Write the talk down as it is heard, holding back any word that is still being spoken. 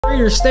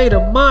Greater state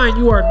of mind,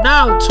 you are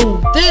now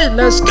tuned in.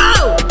 Let's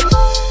go!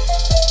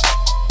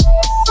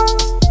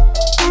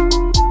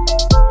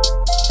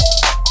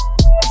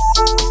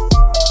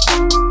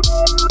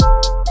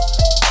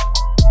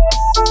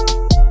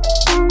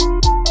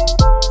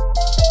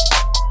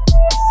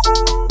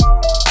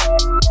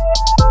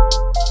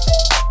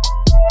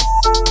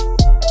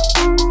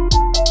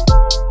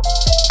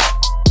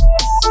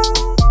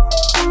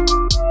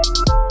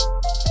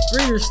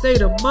 Greater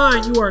state of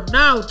mind, you are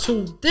now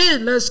tuned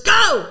in. Let's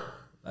go!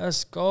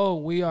 Let's go.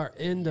 We are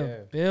in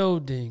the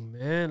building,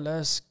 man.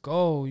 Let's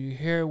go. You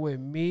here with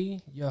me,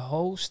 your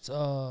host,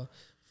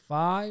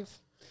 5.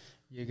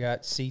 You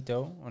got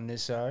Cito on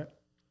this side.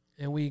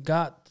 And we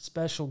got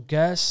special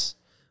guest.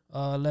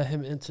 Let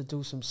him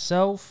introduce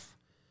himself.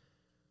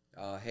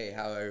 Hey,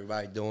 how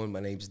everybody doing? My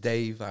name's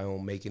Dave. I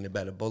own Making It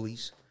Better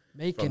Bullies.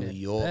 Making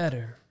it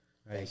better.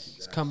 Nice.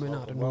 It's coming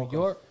out of New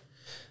York.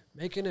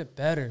 Making it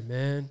better,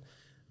 man.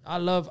 I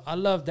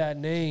love that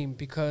name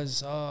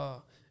because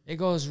it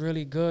goes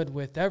really good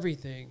with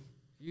everything.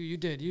 You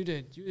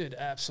did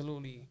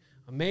absolutely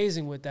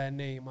amazing with that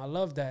name. I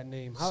love that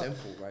name.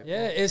 Simple, right?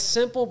 Yeah, it's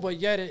simple, but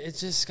yet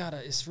it's just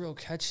it's real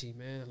catchy,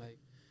 man. Like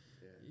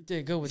you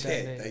did good with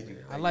that name. Thank you.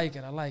 I like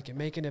it.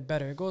 Making it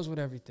better. It goes with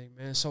everything,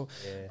 man. So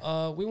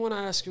we want to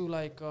ask you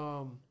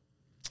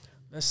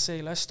let's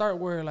start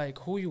where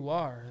who you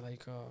are.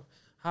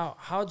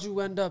 How'd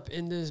you end up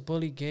in this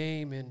bully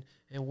game and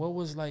what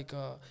was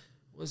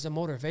was the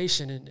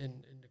motivation and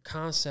the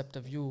concept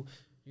of you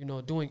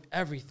doing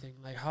everything?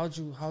 Like how'd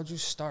you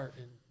start?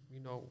 And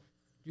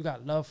you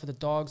got love for the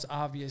dogs,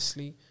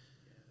 obviously.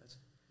 Yeah,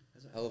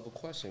 that's a hell of a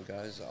question,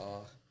 guys.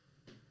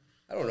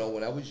 I don't know.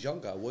 When I was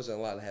younger, I wasn't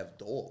allowed to have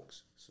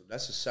dogs, so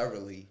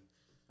necessarily,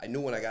 I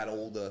knew when I got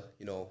older,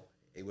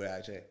 it would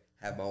actually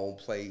have my own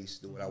place,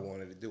 do what I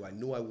wanted to do. I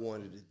knew I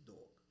wanted a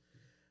dog.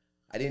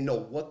 I didn't know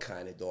what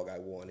kind of dog I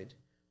wanted,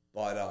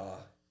 but I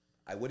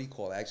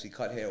actually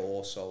cut hair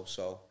also,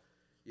 so.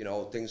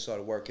 Things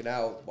started working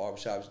out.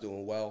 Barbershop's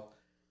doing well.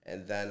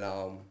 And then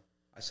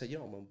I said,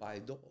 I'm going to buy a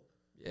dog.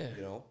 Yeah.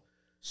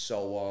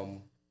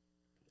 So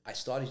I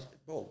started,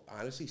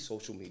 honestly,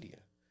 social media.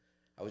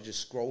 I was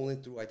just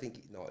scrolling through, it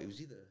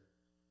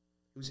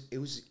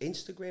was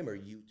Instagram or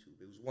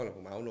YouTube. It was one of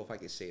them. I don't know if I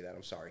can say that.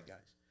 I'm sorry, guys.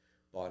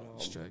 But,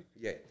 straight.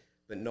 Yeah.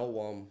 But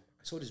no,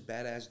 I saw this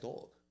badass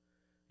dog.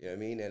 You know what I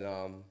mean? And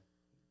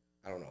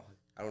I don't know.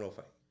 I don't know if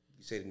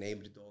you say the name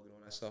of the dog and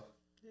all that stuff.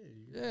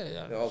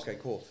 Yeah. No, okay,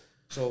 cool.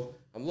 So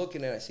I'm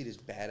looking and I see this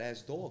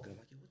badass dog, and I'm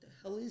like, what the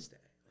hell is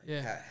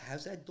that?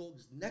 How's that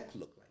dog's neck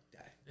look like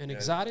that? An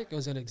exotic?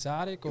 Was it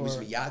exotic? It was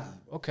Miyagi.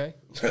 Okay.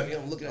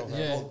 I'm looking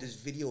at this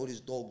video of this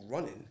dog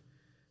running,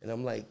 and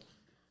I'm like,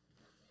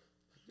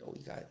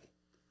 he got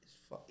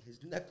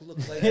his neck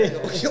looks like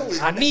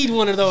I need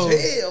one of those.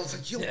 Yeah, I was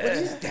like, what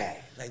is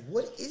that?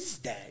 What is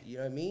that? You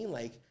know what I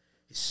mean?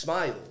 His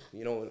smile,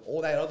 and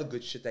all that other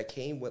good shit that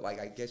came with,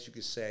 I guess you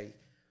could say,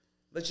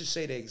 let's just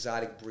say the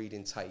exotic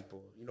breeding type,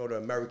 or the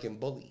American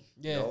bully.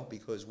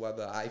 Because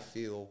whether I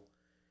feel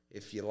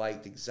if you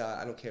like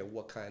exotic, I don't care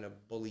what kind of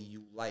bully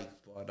you like,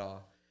 but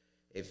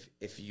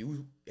if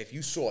you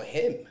saw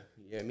him,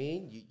 you know what I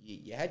mean,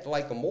 you had to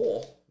like them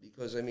all,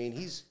 because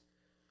he's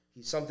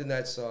something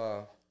that's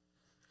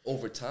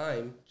over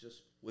time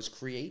just was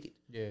created.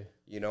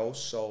 Yeah.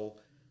 So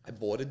I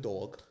bought a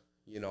dog,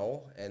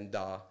 and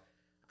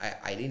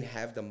I didn't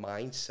have the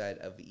mindset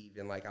of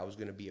even I was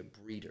gonna be a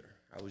breeder.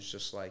 I was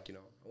just I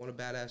want a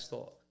badass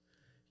dog,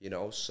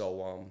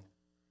 So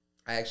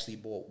I actually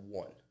bought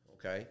one,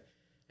 okay,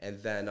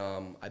 and then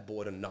I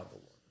bought another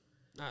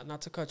one.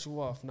 Not to cut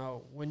you off.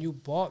 Now, when you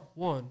bought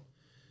one,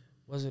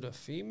 was it a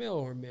female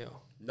or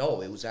male?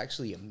 No, it was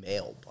actually a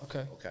male.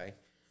 Okay. Okay,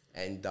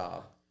 and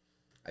I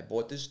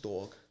bought this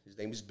dog. His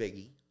name is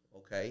Biggie.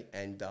 Okay,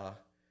 and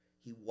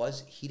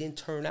he didn't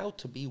turn out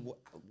to be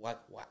what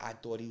I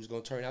thought he was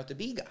going to turn out to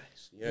be,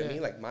 guys. You know what I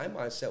mean? My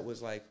mindset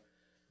was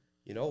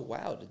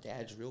wow, the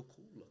dad's real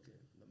cool looking.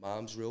 The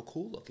mom's real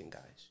cool looking,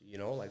 guys.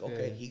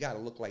 Okay, he got to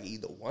look like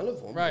either one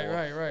of them. Right.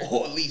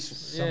 Or at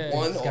least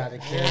one. He's got to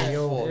carry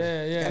over.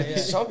 Gotta be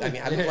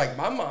something. I look like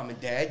my mom and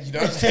dad, you know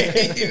what I'm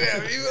saying? You know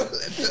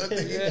what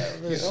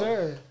I mean?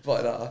 Sure.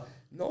 But,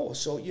 no,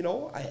 so,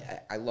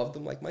 I loved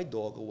him like my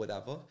dog or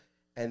whatever.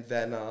 And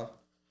then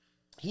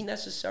he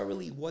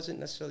wasn't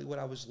necessarily what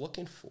I was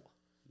looking for.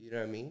 You know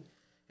what I mean?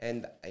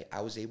 And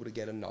I was able to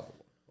get another one.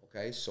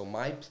 Okay, so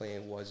my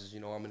plan was,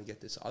 I'm going to get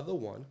this other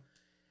one,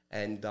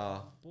 and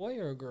boy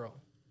or a girl?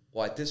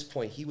 Well, at this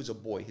point, he was a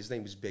boy. His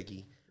name was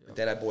Biggie. But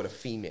then I bought a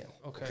female.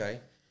 Okay,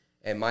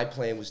 and my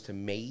plan was to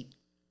mate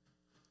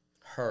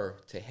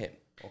her to him.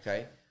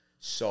 Okay,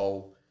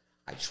 so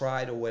I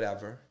tried or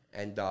whatever,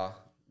 and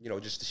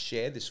just to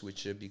share this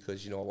with you,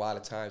 because a lot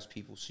of times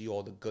people see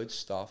all the good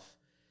stuff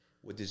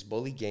with this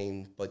bully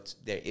game, but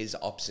there is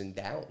ups and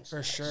downs.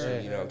 For sure. So,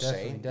 you know what I'm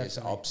saying? Definitely. There's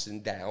ups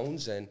and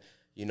downs, and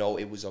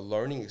it was a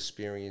learning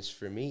experience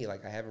for me.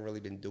 I haven't really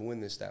been doing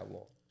this that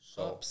long.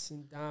 So ups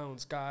and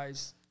downs,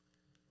 guys.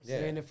 Yeah.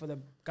 Saying it for the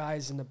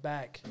guys in the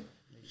back.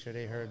 Make sure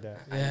they heard that.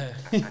 Yeah.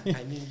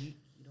 I mean, you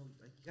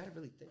gotta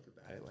really think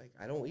about it. Like,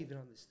 I don't even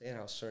understand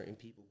how certain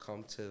people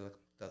come to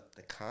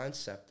the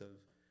concept of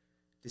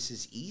this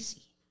is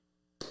easy.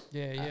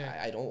 Yeah,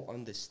 yeah. I don't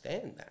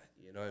understand that.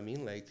 You know what I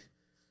mean? Like,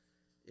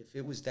 if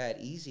it was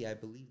that easy, I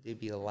believe there'd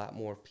be a lot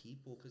more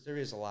people, because there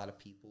is a lot of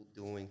people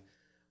doing,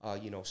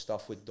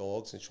 stuff with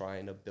dogs and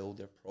trying to build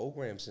their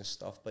programs and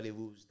stuff. But if it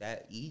was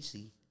that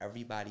easy,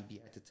 everybody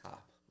be at the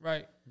top.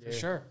 Right, for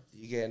sure.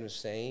 You get what I'm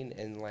saying?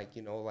 And, like,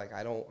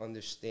 I don't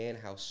understand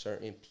how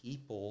certain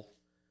people,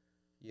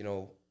 I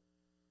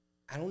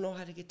don't know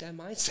how to get that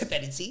mindset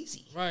that it's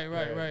easy.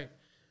 Right.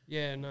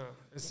 Yeah, no,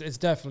 it's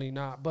definitely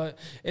not. But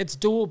it's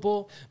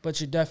doable,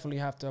 but you definitely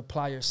have to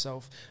apply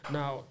yourself.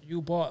 Now,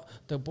 you bought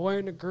the boy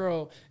and the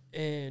girl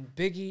and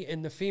Biggie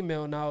and the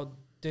female. Now,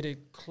 did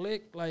it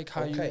click like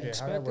how you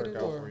expected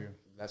it? Or?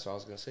 That's what I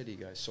was going to say to you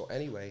guys. So,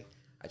 anyway,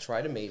 I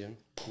tried to mate him,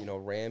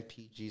 ran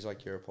PGs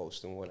like you're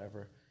posting,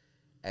 whatever.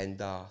 And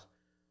there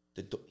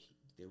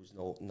was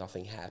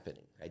nothing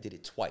happening. I did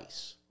it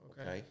twice.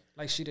 Okay.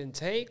 Like she didn't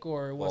take,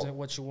 or it wasn't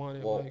what you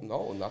wanted? Well,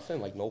 no,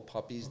 nothing. Like no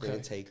puppies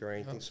didn't take or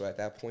anything. So at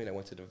that point, I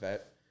went to the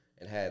vet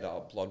and had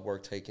blood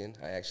work taken.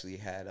 I actually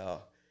had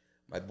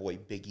my boy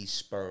Biggie's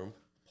sperm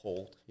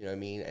pulled, you know what I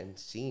mean, and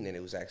seen, and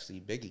it was actually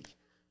Biggie.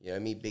 You know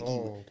what I mean?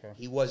 Biggie,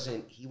 he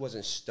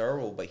wasn't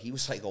sterile, but he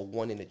was like a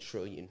 1 in a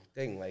trillion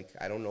thing. Like,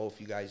 I don't know if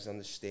you guys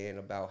understand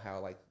about how,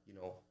 like,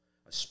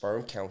 a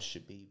sperm count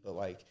should be, but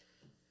like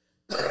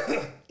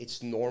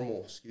it's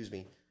normal,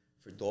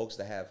 for dogs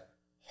to have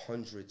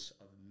hundreds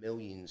of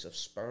millions of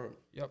sperm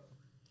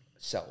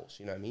cells.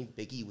 You know what I mean?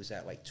 Biggie was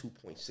at like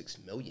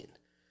 2.6 million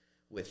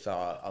with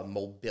a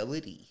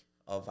mobility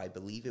of, I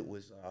believe it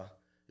was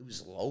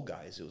low,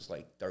 guys. It was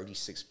like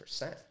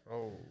 36%.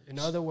 Oh, in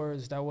other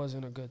words, that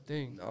wasn't a good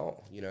thing.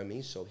 No, you know what I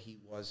mean? So he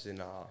wasn't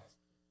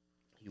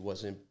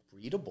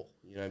breedable,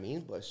 you know what I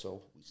mean? But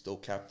so we still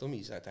kept him.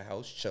 He's at the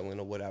house chilling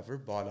or whatever.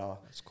 But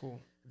that's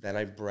cool. Then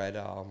I bred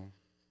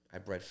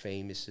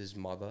Famous's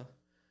mother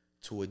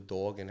to a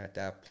dog, and at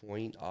that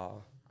point,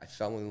 I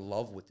fell in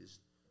love with this,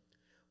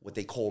 what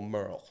they call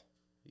Merle.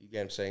 You get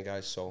what I'm saying,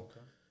 guys? So,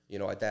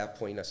 at that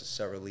point,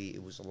 necessarily,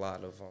 it was a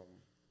lot of,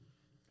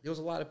 there was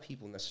a lot of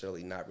people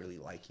necessarily not really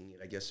liking it.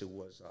 I guess it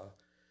was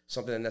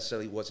something that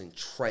necessarily wasn't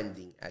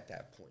trending at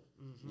that point.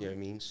 Mm-hmm. You know what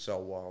I mean?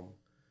 So,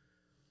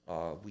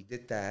 we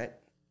did that,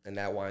 and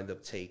that wound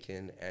up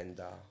taking, and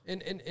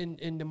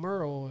in the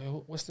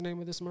Merle, what's the name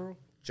of this Merle?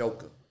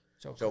 Joker.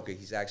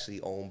 He's actually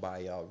owned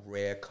by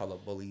Rare Color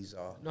Bullies.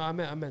 No, I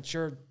meant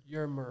your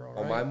Merle.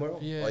 Oh, right? my Merle?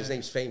 Yeah. Oh, his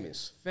name's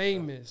Famous.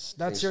 Famous.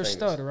 That's your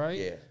stud, right?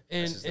 Yeah.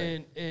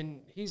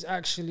 And he's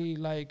actually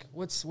like,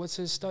 what's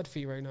his stud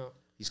fee right now?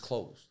 He's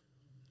closed.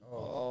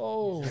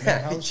 Oh,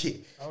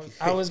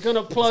 I was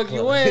gonna plug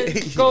you in.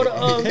 Go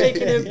to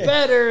Making It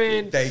Better,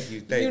 and thank you.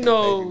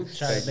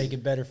 Try to make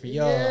it better for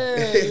y'all.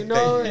 Yeah,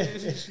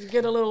 you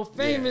get a little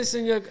famous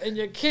in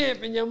your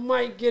camp, and you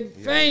might get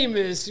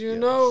famous,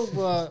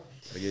 but.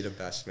 But you're the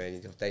best, man.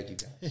 Thank you,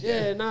 guys.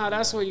 Yeah,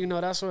 that's what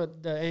that's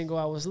what the angle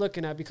I was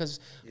looking at, because,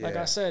 like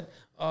I said,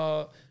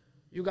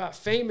 you got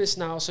Famous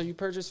now, so you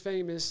purchased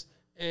Famous,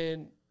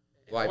 and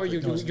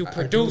you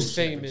produce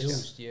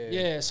Famous.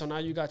 Yeah, so now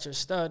you got your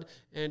stud,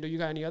 and do you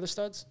got any other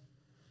studs?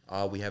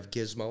 We have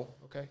Gizmo.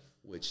 Okay.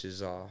 Which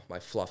is my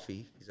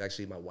Fluffy. He's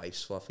actually my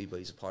wife's Fluffy, but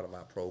he's a part of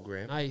our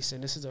program. Nice,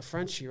 and this is a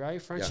Frenchie, right?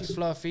 Frenchie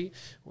Fluffy.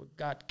 We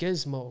got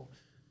Gizmo.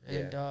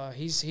 And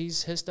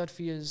his stud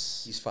fee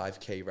is... He's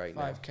 $5K right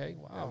now. $5K,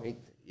 wow. You know what I mean?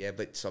 Yeah,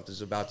 but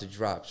something's about to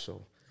drop,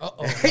 so...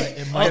 Uh-oh. If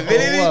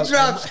anything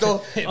drops,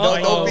 don't be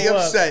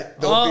upset.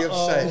 Don't be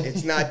upset.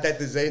 It's not that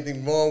there's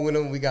anything wrong with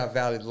him. We got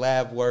valid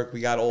lab work.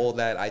 We got all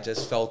that. I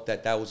just felt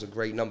that was a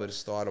great number to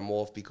start him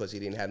off because he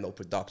didn't have no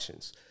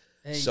productions.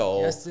 Hey, so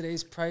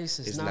yesterday's price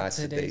is not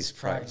today's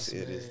price.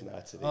 It is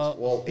not today's.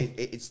 Well,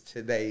 it's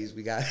today's.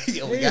 We got.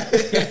 You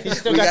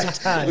still got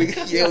some time. We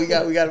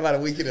got about a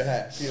week and a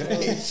half. You know what I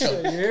mean? So,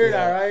 you heard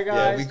that, right, guys?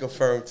 Yeah, we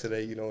confirmed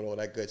today. And all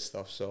that good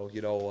stuff. So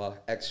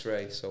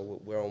X-ray.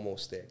 So we're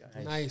almost there,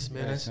 guys. Nice,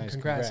 man. Nice.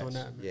 Congrats on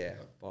that, man. Yeah,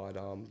 but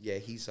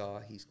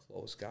he's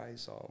close,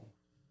 guys.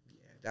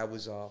 That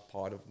was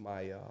part of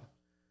my.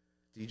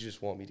 Do you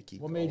just want me to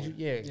keep? What going? made you?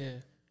 Yeah.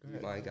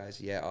 You mind,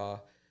 guys? Yeah.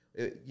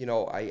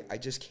 I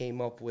just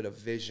came up with a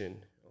vision,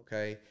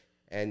 okay?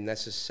 And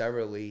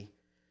necessarily,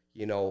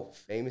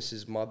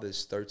 Famous's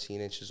mother's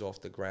 13 inches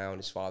off the ground.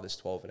 His father's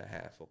 12 and a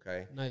half,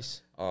 okay?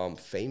 Nice.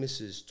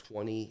 Famous is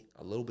 20,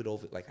 a little bit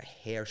over, like a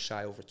hair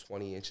shy over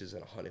 20 inches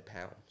and 100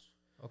 pounds.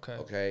 Okay.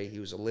 Okay? He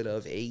was a litter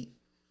of 8.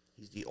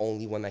 He's the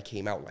only one that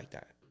came out like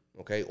that,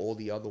 okay? All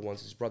the other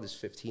ones, his brother's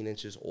 15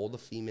 inches. All the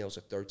females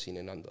are 13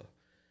 and under.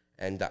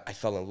 And I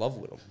fell in love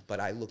with him. But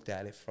I looked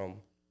at it from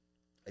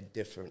a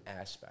different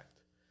aspect.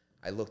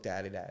 I looked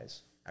at it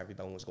as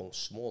everybody was going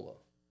smaller.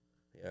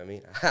 You know what I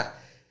mean?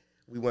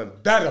 We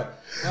went better.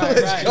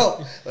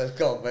 Let's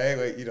go, man.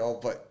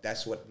 But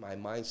that's what my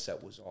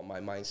mindset was on. My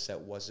mindset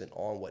wasn't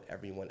on what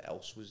everyone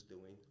else was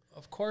doing.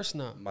 Of course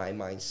not. My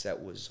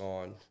mindset was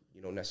on,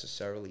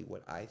 necessarily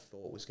what I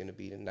thought was going to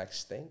be the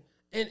next thing.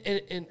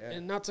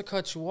 And not to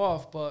cut you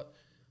off, but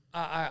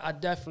I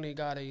definitely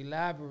gotta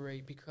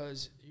elaborate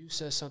because you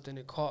said something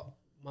that caught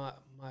my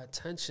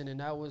attention, and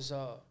that was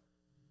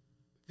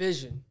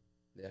vision.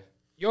 Yeah.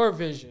 Your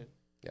vision.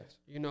 Yes.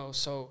 You know,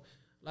 so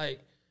like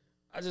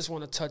I just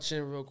want to touch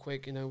in real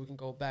quick, and then we can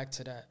go back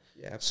to that.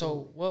 Yeah.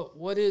 Absolutely. So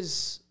what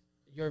is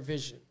your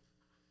vision?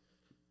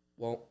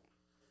 Well,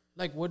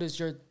 like what is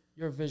your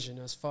vision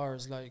as far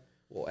as like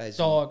as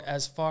dog,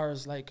 as far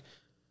as like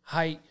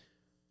height?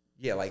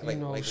 Yeah, like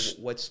know,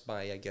 what's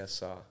my, I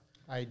guess,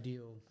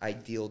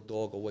 ideal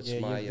dog, or what's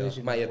your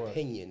my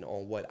opinion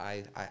on what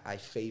I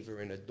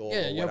favor in a dog?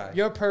 Yeah, or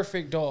your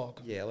perfect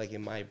dog. Yeah, like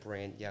in my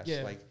brand, yes.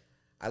 Yeah. Like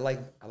I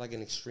like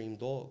an extreme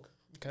dog.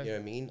 Okay. You know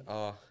what I mean?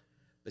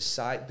 But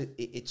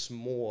it's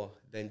more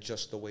than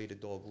just the way the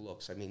dog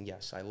looks. I mean,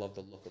 yes, I love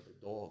the look of the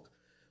dog,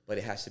 but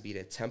it has to be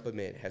their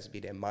temperament, it has to be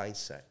their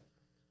mindset.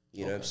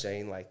 You know what I'm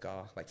saying? Like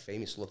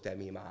Famous looked at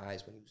me in my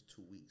eyes when he was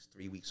 2 weeks,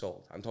 3 weeks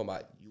old. I'm talking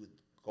about you would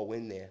go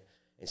in there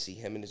and see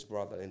him and his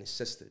brother and his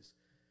sisters,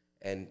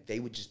 and they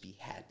would just be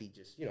happy,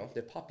 just, you know,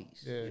 they're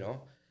puppies, you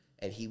know?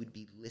 And he would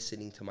be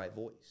listening to my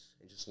voice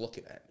and just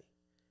looking at me.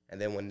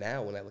 And then when I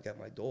look at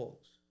my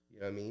dogs, you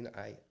know what I mean?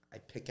 I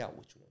pick out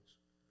which ones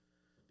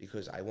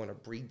because I want to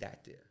breed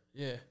that there.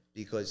 Yeah.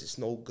 Because it's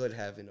no good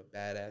having a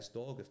badass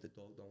dog if the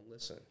dog don't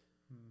listen.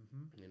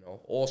 You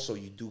know, also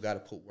you do got to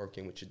put work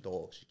in with your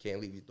dogs. You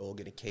can't leave your dog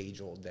in a cage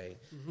all day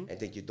and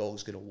think your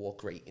dog's going to walk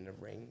great in a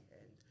ring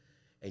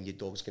and your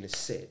dog's going to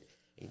sit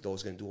and your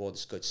dog's going to do all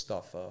this good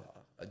stuff.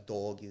 A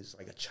dog is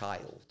like a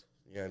child,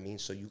 you know what I mean?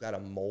 So you got to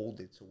mold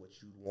it to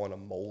what you want to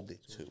mold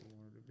it to. You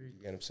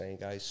get what I'm saying,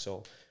 guys?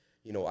 So,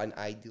 you know, an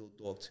ideal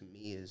dog to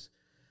me is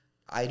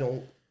I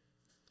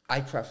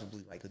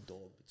preferably like a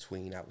dog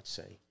between, I would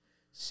say,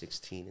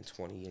 16 and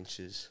 20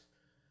 inches.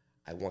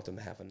 I want them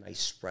to have a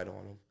nice spread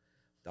on them.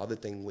 The other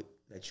thing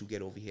that you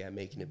get over here at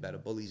Making It Better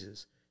Bullies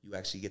is you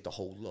actually get the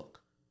whole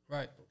look.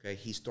 Right. Okay,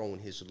 he's throwing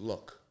his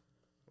look.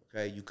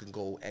 Okay, you can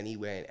go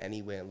anywhere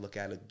and look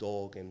at a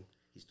dog, and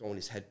he's throwing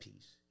his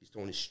headpiece. He's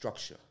throwing his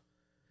structure.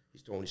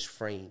 He's throwing his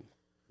frame.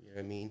 You know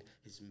what I mean?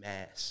 His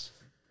mass.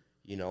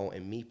 You know,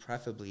 and me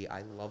preferably,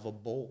 I love a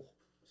bull.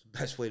 It's the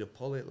best way to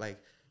pull it.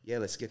 Like, yeah,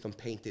 let's get them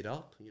painted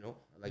up. You know,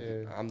 like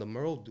I'm the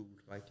Merle dude.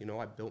 Like, you know,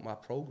 I built my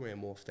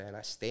program off that, and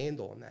I stand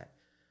on that.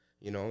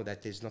 You know,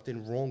 that there's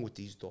nothing wrong with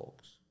these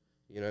dogs.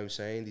 You know what I'm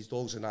saying? These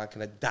dogs are not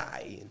going to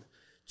die in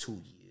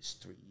 2 years,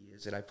 3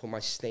 years. And I put my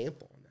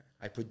stamp on that.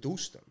 I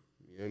produce them.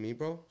 You know what I mean,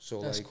 bro?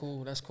 So that's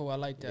cool. That's cool. I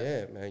like that.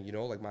 Yeah, man. You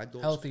know, like my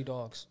dogs. Healthy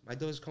dogs. My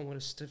dogs come with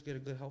a certificate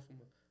of good health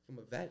from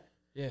a vet.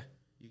 Yeah.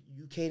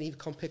 You can't even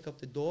come pick up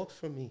the dog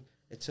from me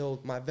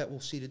until my vet will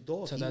see the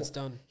dog. So that's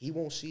done. He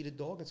won't see the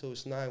dog until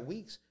it's 9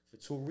 weeks for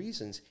 2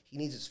 reasons. He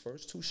needs his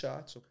first 2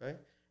 shots, okay?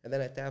 And then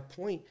at that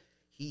point,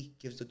 he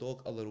gives the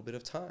dog a little bit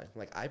of time.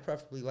 Like, I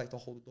preferably like to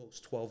hold the dogs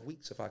 12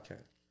 weeks if I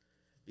can.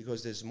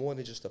 Because there's more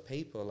than just a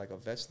paper. Like, a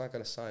vet's not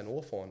going to sign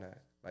off on that.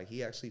 Like,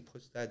 he actually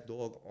puts that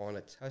dog on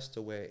a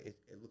tester where it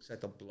looks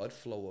at the blood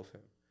flow of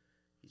him.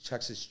 He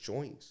checks his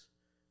joints.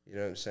 You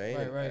know what I'm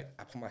saying? Right.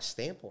 I put my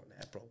stamp on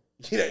that, bro.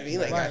 You know what I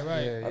mean? Like,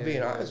 right. I'm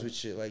being honest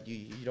with you. Like,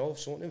 you know, if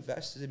someone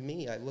invested in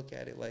me, I look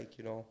at it like,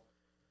 you know.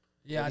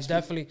 Yeah, I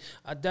definitely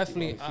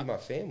feed my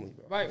family,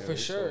 bro. Right, you know, for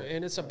sure. So,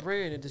 and it's a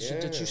brand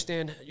that you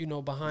stand, you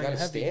know, behind. You gotta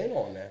heavy. stand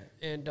on that.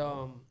 And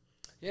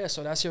yeah,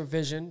 so that's your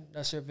vision.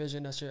 That's your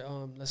vision. That's your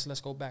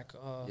let's go back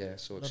yeah,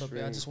 so a little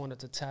bit. I just wanted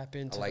to tap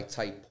into. I like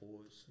tight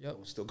paws. Yep.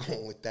 I'm still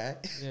going with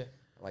that. Yeah.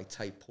 I like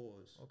tight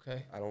paws.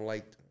 Okay. I don't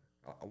like.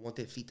 I want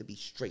their feet to be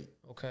straight.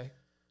 Okay.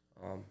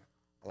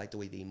 I like the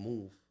way they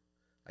move.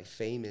 Like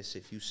Famous,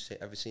 if you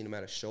ever seen him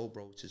at a show,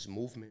 bro, it's his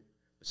movement.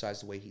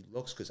 Besides the way he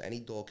looks, because any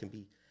dog can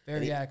be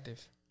very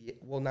active. Yeah,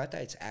 well, not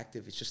that it's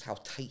active. It's just how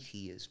tight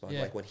he is. But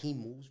like when he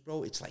moves,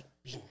 bro, it's like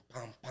bing,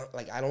 bam, bam.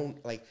 Like I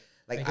don't like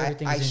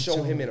I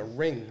show him in a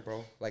ring,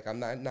 bro. Like I'm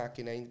not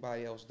knocking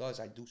anybody else does.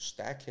 I do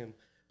stack him,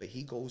 but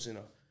he goes in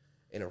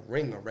a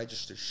ring, a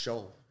registered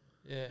show.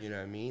 Yeah. You know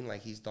what I mean?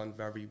 Like he's done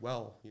very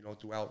well, you know,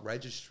 throughout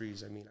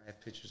registries. I mean, I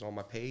have pictures on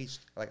my page.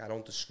 Like I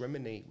don't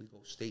discriminate. We go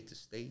state to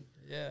state.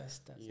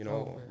 Yes, that's you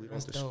know, dope, we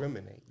that's don't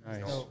discriminate. Nice.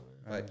 You know?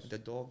 But the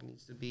dog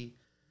needs to be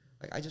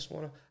like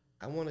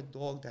I want a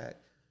dog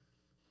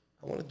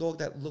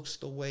that looks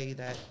the way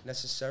that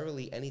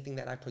necessarily anything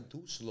that I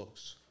produce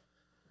looks.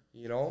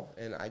 You know?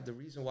 And the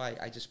reason why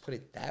I just put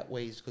it that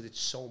way is because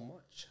it's so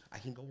much. I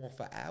can go on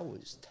for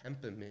hours.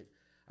 Temperament.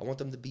 I want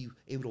them to be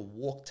able to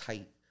walk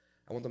tight.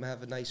 I want them to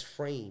have a nice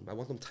frame. I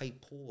want them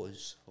tight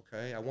paws,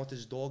 okay? I want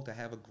this dog to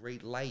have a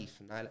great life,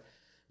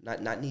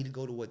 not need to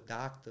go to a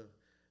doctor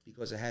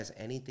because it has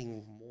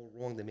anything more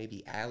wrong than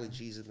maybe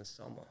allergies in the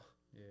summer.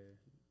 Yeah.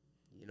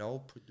 You know,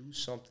 produce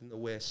something to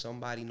where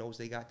somebody knows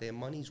they got their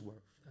money's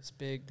worth. That's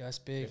big. That's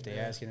big. If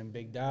they're asking them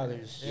big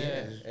dollars.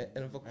 Yeah.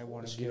 And of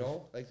course, you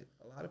know, like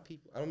a lot of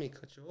people, I don't mean to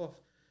cut you off,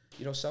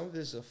 you know, some of it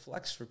is a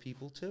flex for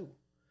people too.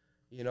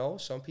 You know,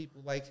 some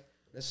people like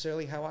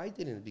necessarily how I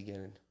did in the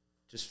beginning.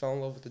 Just fell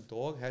in love with the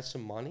dog, had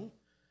some money,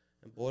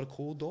 and bought a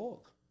cool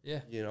dog.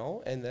 Yeah. You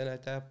know? And then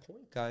at that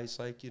point, guys,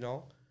 like, you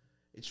know,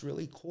 it's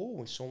really cool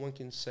when someone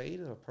can say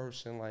to a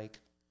person,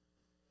 like,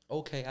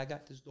 okay, I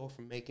got this dog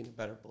from Making It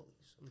Better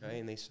Bullies, okay?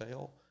 And they say,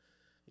 oh,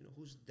 you know,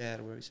 who's the dad?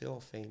 Or whatever. You say, oh,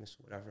 famous,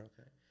 or whatever,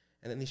 okay?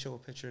 And then they show a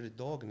picture of the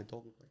dog, and the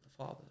dog looked like the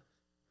father.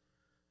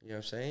 You know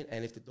what I'm saying?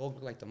 And if the dog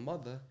looked like the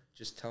mother,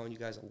 just telling you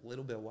guys a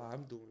little bit why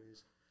I'm doing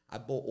is I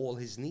bought all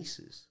his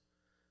nieces,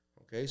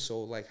 okay?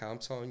 So, like how I'm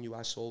telling you,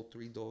 I sold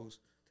 3 dogs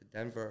to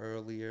Denver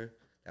earlier.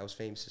 That was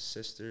Famous'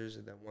 sisters,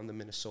 and then one to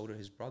Minnesota,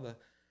 his brother.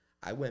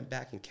 I went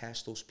back and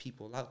cashed those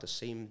people out the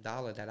same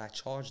dollar that I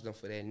charged them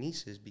for their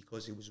nieces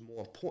because it was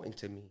more important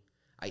to me.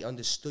 I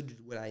understood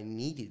what I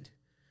needed.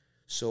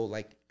 So,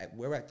 like,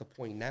 we're at the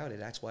point now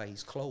that's why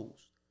he's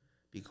closed,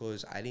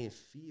 because I didn't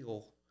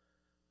feel,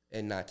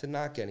 and not to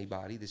knock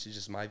anybody, this is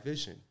just my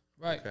vision.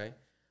 Right. Okay?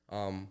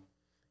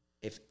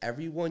 If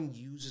everyone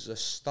uses a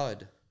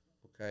stud,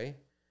 okay,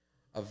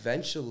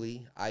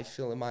 eventually, I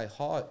feel in my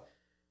heart,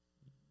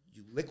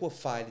 you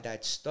liquefied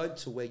that stud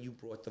to where you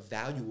brought the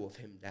value of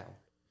him down.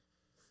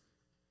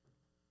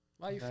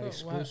 Why you feel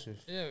exclusive?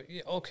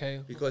 Yeah,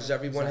 okay. Because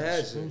everyone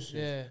has it.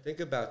 Yeah. Think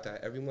about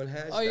that. Everyone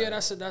has Oh, yeah,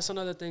 that's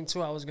another thing,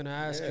 too. I was going to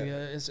ask you.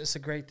 It's a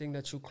great thing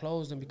that you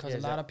closed them because a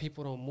lot of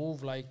people don't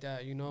move like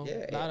that, you know?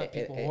 Yeah, a lot of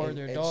people hoard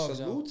their dogs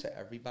salute to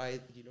everybody,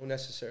 you know,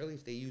 necessarily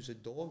if they use a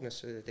dog,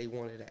 necessarily that they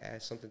wanted to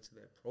add something to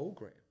their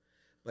program.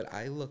 But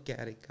I look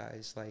at it,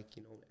 guys, like,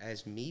 you know,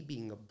 as me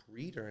being a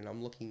breeder, and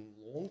I'm looking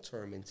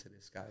long-term into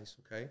this, guys,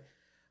 okay?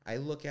 I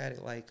look at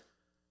it like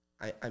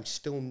I'm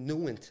still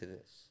new into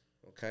this.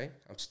 Okay,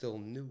 I'm still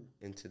new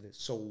into this.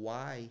 So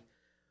why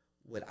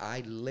would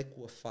I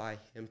liquefy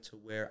him to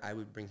where I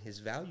would bring his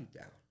value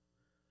down?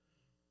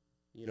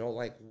 You know,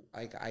 like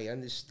I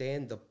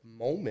understand the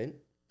moment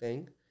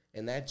thing,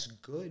 and that's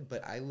good,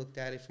 but I looked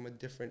at it from a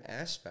different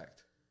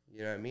aspect.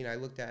 You know what I mean? I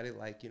looked at it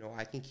like, you know,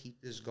 I can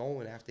keep this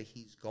going after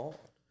he's gone.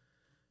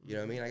 You know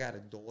what I mean? I got a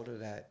daughter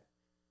that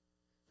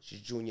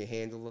she's junior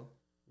handler.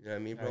 You know what I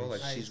mean, bro?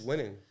 Like, she's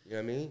winning. You know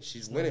what I mean?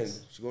 She's winning.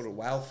 Nice. She go to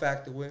Wow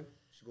Factor win.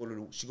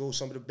 She go to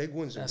some of the big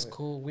ones. That's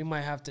cool. We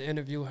might have to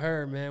interview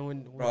her, man,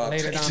 when bro,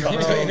 later down the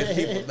road.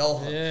 People know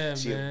her. Yeah,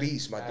 she man. a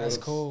beast. My daughter. That's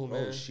cool,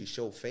 bro, man. She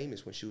showed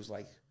Famous when she was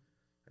like,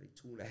 I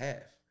think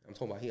 2.5. I'm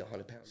talking about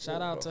 100 pounds.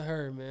 Shout out to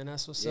her, man.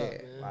 That's what's up,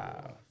 man.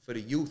 Wow. For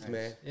the youth,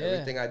 man. Yeah.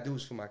 Everything I do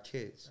is for my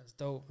kids. That's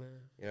dope, man.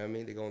 You know what I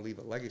mean? They're going to leave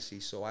a legacy.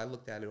 So I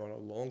looked at it on a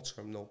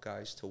long-term note,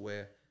 guys, to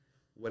where,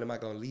 what am I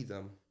going to leave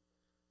them?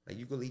 Like,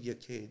 you can leave your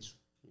kids,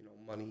 you know,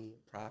 money,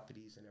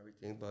 properties, and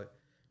everything, but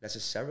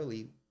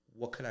necessarily,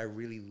 what could I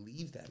really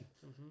leave them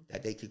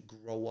that they could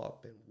grow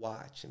up and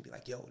watch and be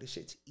like, yo, this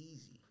shit's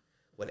easy.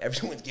 When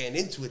everyone's getting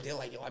into it, they're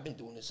like, yo, I've been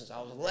doing this since I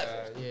was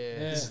 11.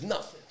 This is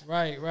nothing.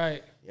 Right. You know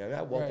what I mean?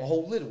 I walked a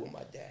whole little with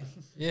my dad.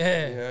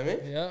 Yeah. You know what I mean?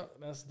 Yeah,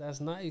 that's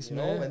nice, you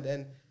man. know, and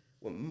then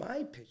with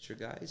my picture,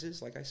 guys,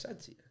 is like I said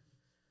to you,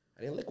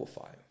 I didn't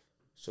liquefy them.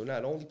 So now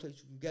the only place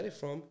you can get it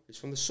from is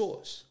from the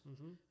source.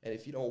 And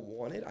if you don't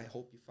want it, I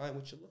hope you find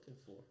what you're looking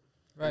for.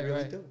 Right, I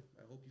really do.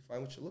 I hope you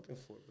find what you're looking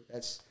for.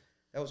 But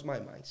that was my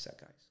mindset,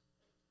 guys.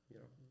 You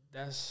know,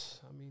 that's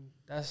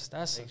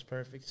makes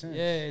perfect sense.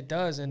 Yeah, it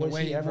does. And was the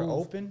way he ever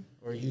open,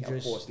 or you just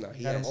of course not.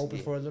 He had him open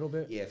for a little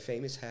bit? Yeah,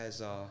 Famous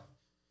has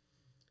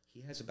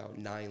he has about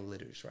 9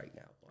 litters right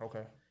now.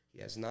 Okay.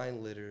 He has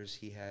 9 litters.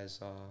 He has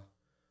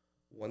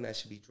one that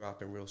should be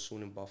dropping real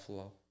soon in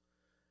Buffalo.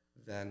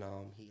 Then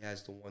he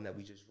has the one that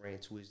we just ran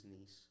to his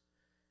niece.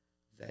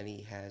 Then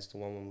he has the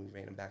one when we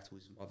ran him back to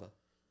his mother.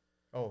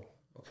 Oh,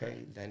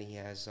 okay. Then he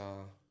has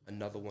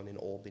another one in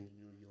Albany,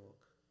 New York.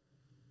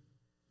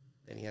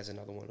 Then he has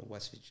another one in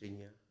West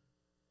Virginia.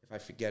 If I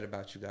forget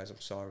about you guys,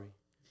 I'm sorry.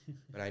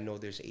 But I know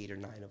there's 8 or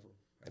 9 of them.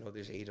 I know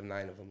there's 8 or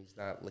 9 of them. He's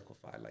not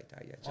liquefied like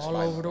that yet. Just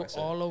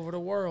all over the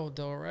world,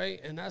 though, right?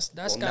 And that's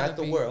well, gotta not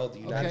the be, world, the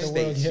United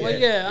okay. States. Well,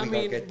 yeah, I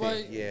mean,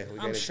 but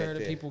I'm sure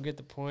the people get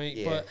the point.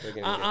 Yeah,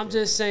 but I'm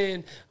just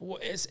saying,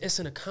 it's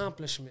an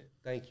accomplishment.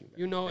 Thank you, man.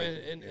 You know,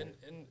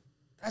 and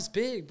that's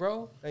big,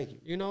 bro. Thank you.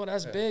 You know,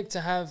 that's big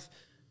to have,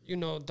 you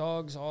know,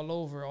 dogs all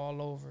over,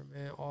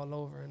 man, all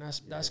over, and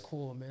that's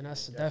cool, man.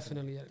 That's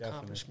definitely an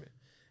accomplishment.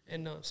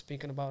 And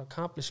speaking about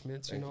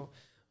accomplishments, you know,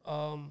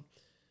 I'm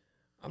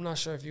not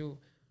sure if you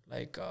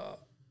like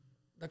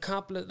the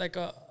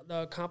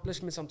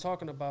accomplishments I'm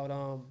talking about.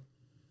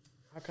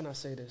 How can I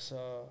say this?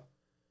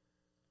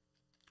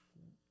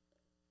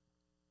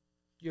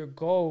 Your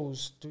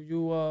goals. Do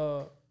you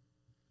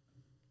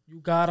you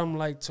got them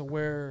like to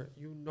where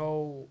you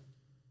know,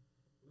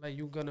 like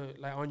you're gonna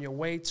like on your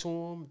way to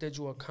them? Did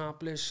you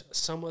accomplish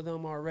some of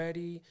them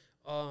already?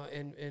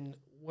 And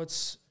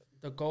what's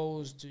the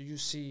goals? Do you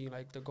see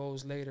like the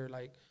goals later?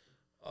 Like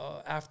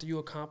after you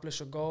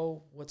accomplish a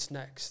goal, what's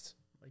next?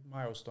 Like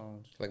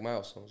milestones. Like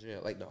milestones, yeah.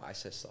 Like, no, I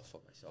set stuff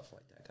for myself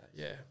like that, guys.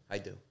 Yeah. I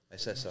do. I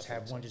set stuff for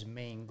have myself. one just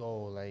main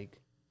goal,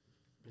 like.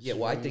 Yeah,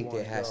 well, I think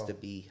there has to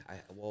be,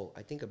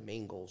 I think a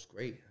main goal is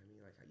great. I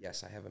mean, like,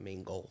 yes, I have a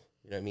main goal.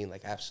 You know what I mean?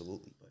 Like,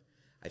 absolutely. But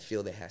I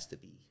feel there has to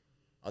be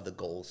other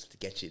goals to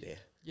get you there.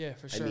 Yeah,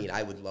 for sure. I mean,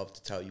 I would love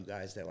to tell you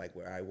guys that, like,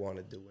 where I want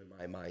to do in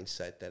my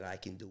mindset that I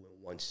can do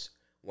in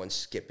one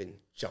skip and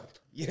jump.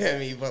 You know what I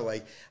mean? But,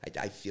 like,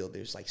 I feel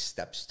there's, like,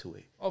 steps to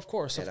it. Of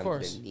course. I'm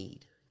going to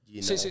need.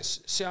 You know,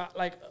 See,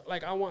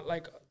 I want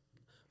like,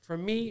 for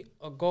me,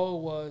 a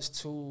goal was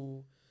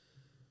to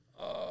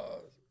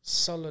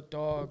sell a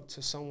dog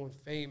to someone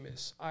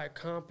famous. I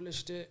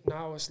accomplished it.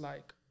 Now it's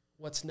like,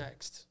 what's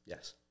next?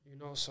 yes, You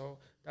know, so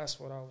that's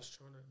what I was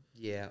trying to.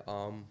 yeah,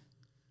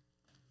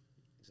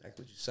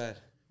 exactly what you said.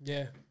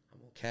 Yeah, I'm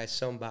gonna catch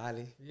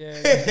somebody.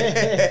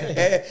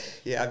 yeah,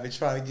 Yeah, I've been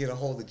trying to get a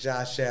hold of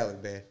Josh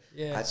Allen, man.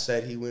 yeah. I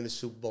said he win the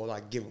Super Bowl, I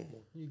give him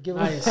one. You give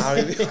Nice.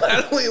 I don't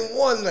even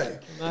want nothing.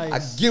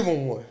 Nice. I give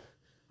him one.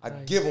 I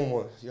Nice. give him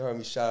one. You heard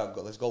me? Shout out,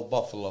 go. Let's go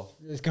Buffalo.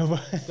 Let's go. Go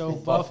Buffalo.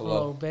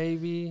 Buffalo,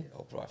 baby.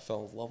 Oh, bro, I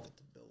fell in love with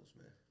the Bills,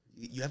 man.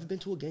 You ever been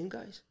to a game,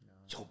 guys?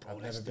 No. Yo, bro,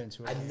 I've never been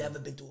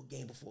to a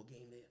game before a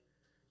game there.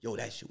 Yo,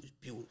 that shit was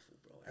beautiful,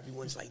 bro.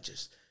 Everyone's like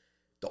just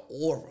the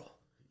aura.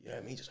 You know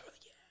what I mean? Just like,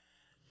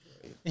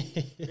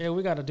 yeah. Yeah,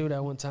 we got to do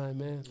that one time,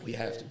 man. We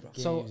have to, bro.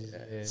 So,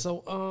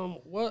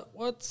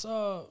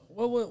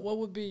 what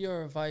would be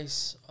your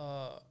advice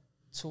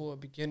to a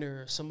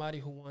beginner, somebody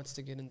who wants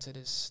to get into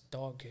this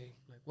dog game?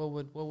 Like,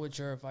 what would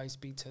your advice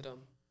be to them?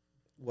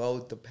 Well,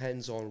 it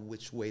depends on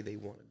which way they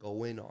want to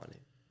go in on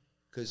it.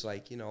 Because,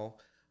 like, you know,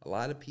 a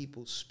lot of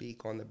people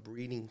speak on the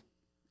breeding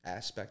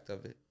aspect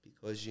of it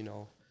because, you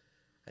know,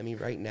 I mean,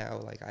 right now,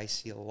 like, I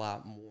see a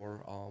lot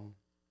more,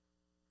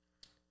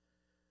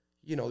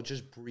 you know,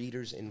 just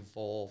breeders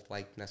involved,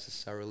 like,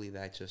 necessarily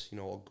that just, you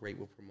know, are great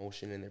with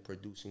promotion and they're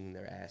producing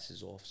their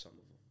asses off, some of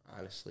them,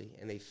 honestly.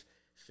 And they've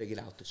figured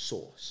out the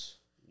source,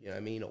 you know what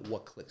I mean, or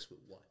what clicks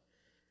with what.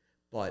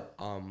 But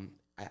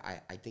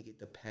I think it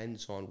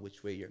depends on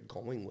which way you're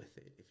going with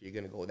it. If you're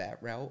going to go that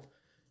route,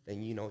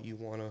 then, you know, you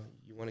want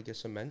to get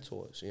some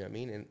mentors, you know what I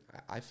mean? And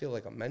I feel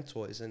like a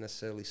mentor isn't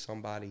necessarily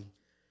somebody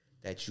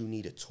that you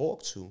need to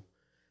talk to,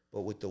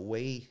 but with the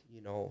way,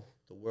 you know,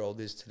 the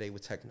world is today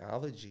with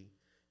technology,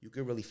 you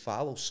can really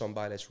follow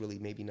somebody that's really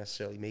maybe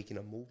necessarily making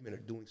a movement or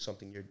doing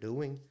something you're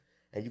doing,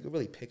 and you can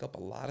really pick up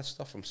a lot of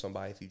stuff from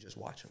somebody if you just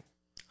watch them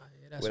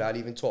without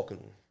even talking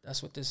to them.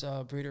 That's what this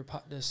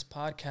this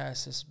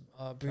podcast, this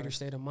breeder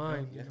state of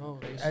mind, you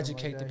know, they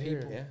educate the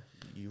people. Yeah,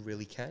 you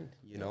really can,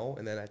 you know,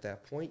 and then at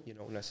that point, you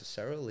know,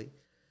 necessarily,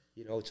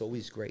 you know, it's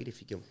always great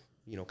if you can,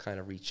 you know, kind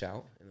of reach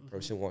out and the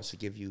person wants to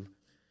give you,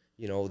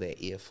 you know, their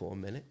ear for a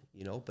minute,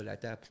 you know, but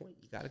at that point,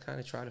 you got to kind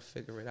of try to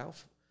figure it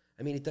out.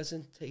 I mean, it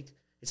doesn't take,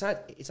 it's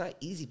not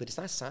easy, but it's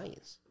not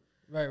science.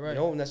 Right. You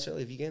know,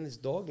 necessarily, if you get in this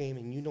dog game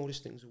and you notice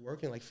things are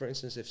working, like, for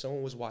instance, if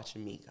someone was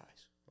watching me,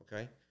 guys,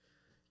 okay,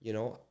 you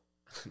know,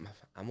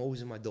 I'm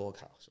always in my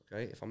doghouse,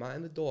 okay? If I'm not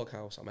in the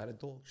doghouse, I'm at a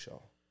dog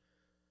show.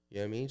 You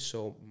know what I mean?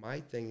 So my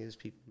thing is,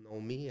 people know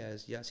me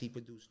as, yes, he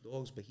produced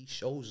dogs, but he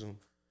shows them.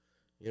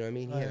 You know what I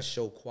mean? He has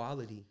show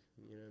quality.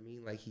 You know what I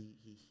mean? Like,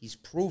 he's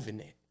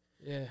proven it.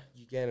 Yeah.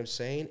 You get what I'm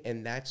saying?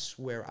 And that's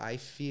where I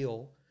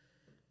feel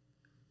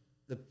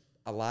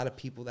a lot of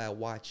people that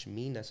watch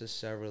me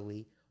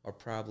necessarily are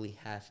probably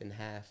half and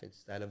half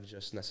instead of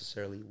just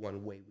necessarily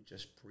one way with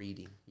just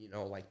breeding. You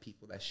know, like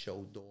people that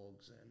show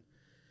dogs and,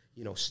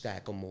 you know,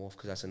 stack them off,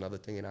 because that's another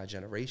thing in our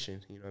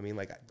generation. You know what I mean?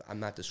 Like, I'm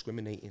not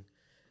discriminating.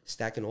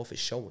 Stacking off is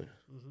showing.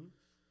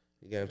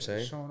 You get what I'm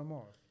saying? Showing them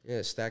off.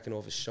 Yeah, stacking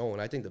off is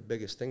showing. I think the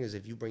biggest thing is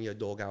if you bring your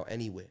dog out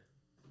anywhere,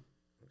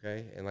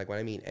 okay? And, like, when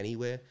I mean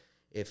anywhere,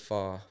 if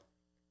you're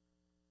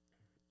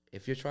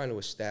trying to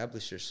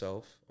establish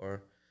yourself,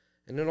 or,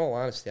 and in all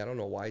honesty, I don't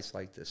know why it's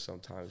like this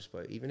sometimes,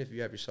 but even if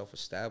you have yourself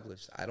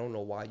established, I don't know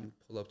why you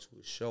pull up to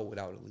a show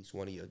without at least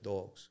one of your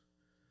dogs.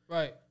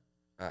 Right.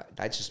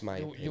 That's just my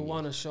opinion. You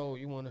want to show.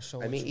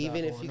 I mean,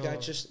 even if you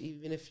got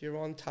even if you're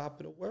on top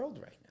of the world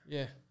right now.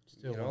 Yeah.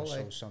 Still you know, want to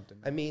like, show something.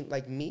 I mean,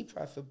 like me,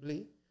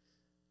 preferably,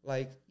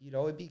 like, you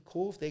know, it'd be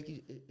cool if they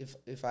could,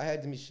 if I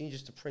had the machine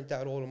just to print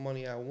out all the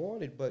money I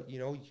wanted. But you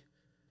know,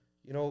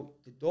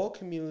 the dog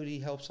community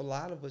helps a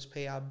lot of us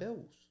pay our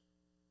bills.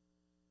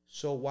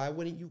 So why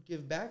wouldn't you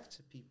give back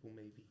to people,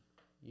 maybe,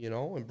 you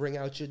know, and bring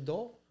out your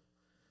dog?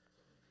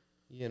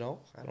 You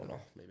know, I don't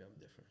know. Maybe I'm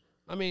different.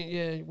 I mean,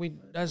 yeah,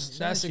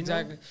 that's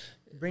exactly.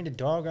 Bring the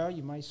dog out.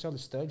 You might sell the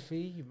stud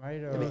fee. You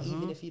might. I mean,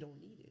 even if you don't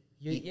need it.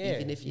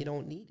 Even if you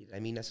don't need it. I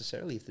mean,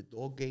 necessarily, if the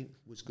dog game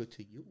was good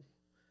to you,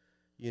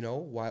 you know,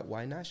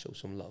 why not show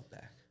some love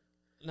back?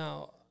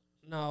 Now,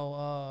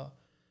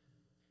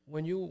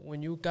 when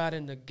you got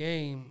in the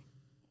game,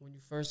 when you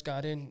first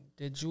got in,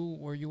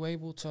 were you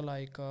able to,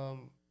 like,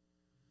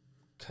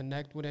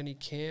 connect with any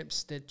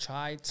camps that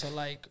tried to,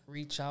 like,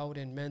 reach out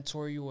and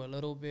mentor you a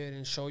little bit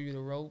and show you the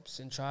ropes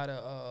and try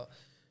to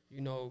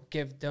you know,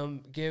 give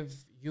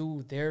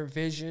you their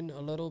vision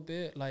a little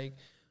bit? Like,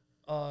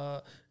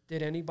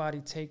 did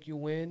anybody take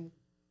you in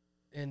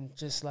and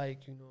just,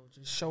 like, you know,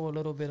 just show a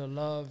little bit of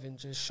love and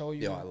just show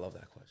you? Yo, I love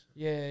that question.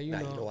 Yeah, you know.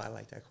 You know why I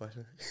like that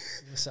question?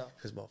 What's up?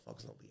 Because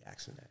motherfuckers don't be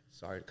asking that.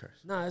 Sorry to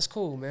curse. Nah, it's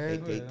cool,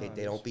 man.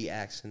 They don't be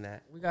asking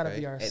that. We gotta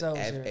be ourselves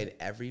here. And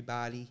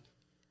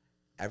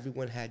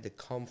everyone had to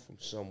come from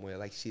somewhere.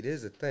 Like, see,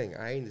 there's the thing.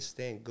 I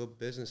understand good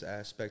business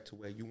aspect to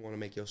where you want to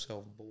make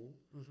yourself boom.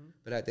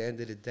 But at the end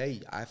of the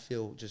day, I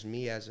feel just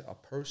me as a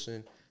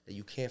person that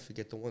you can't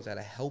forget the ones that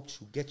have helped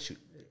you get you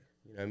there.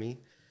 You know what I mean?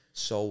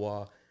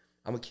 So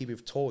I'm gonna keep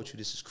it tall with you.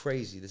 This is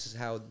crazy. This is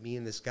how me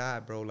and this guy,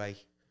 bro, like,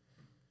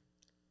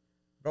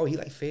 bro, he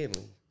like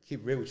family.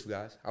 Keep it real with you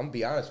guys. I'm gonna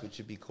be honest with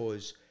you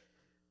because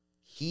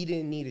he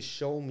didn't need to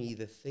show me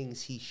the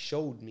things he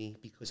showed me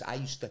because I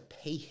used to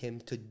pay him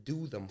to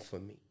do them for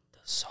me. The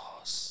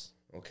sauce.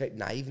 Okay,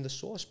 not even the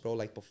sauce, bro.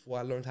 Like before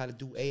I learned how to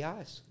do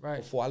AIs. Right.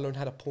 Before I learned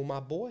how to pull my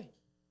boy.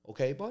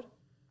 Okay, bud?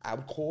 I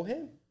would call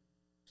him.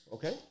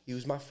 Okay? He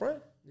was my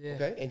friend. Yeah.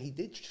 Okay? And he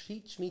did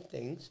teach me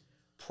things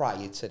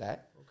prior to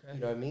that. Okay.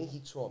 You know what I mean? He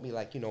taught me,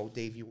 like, you know,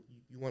 Dave, you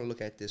want to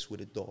look at this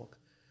with a dog.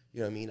 You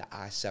know what I mean? The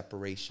eye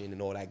separation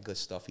and all that good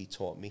stuff he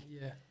taught me.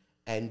 Yeah.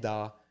 And,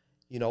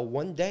 you know,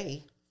 one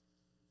day,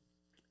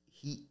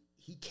 he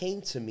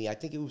came to me. I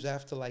think it was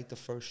after, like, the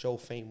first show,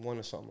 Fame 1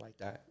 or something like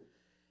that.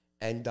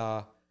 And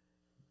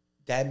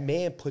that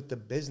man put the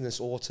business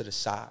all to the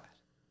side.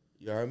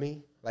 You know what I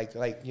mean? Like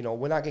you know,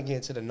 we're not going to get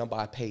into the number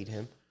I paid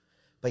him,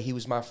 but he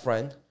was my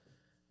friend.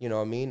 You know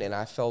what I mean? And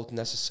I felt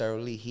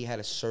necessarily he had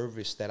a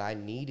service that I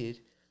needed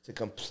to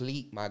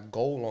complete my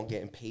goal on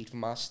getting paid for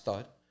my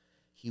stud.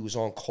 He was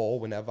on call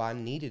whenever I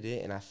needed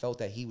it, and I felt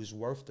that he was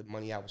worth the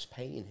money I was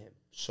paying him.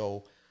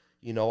 So,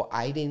 you know,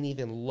 I didn't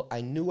even look.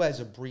 I knew as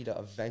a breeder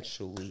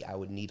eventually I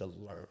would need to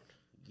learn.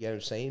 You know what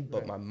I'm saying?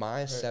 But my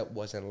mindset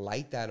wasn't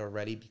like that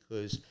already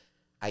because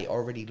I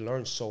already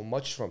learned so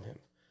much from him.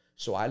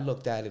 So I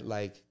looked at it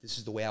like this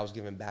is the way I was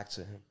giving back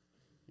to him.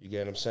 You get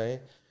what I'm saying?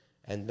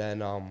 And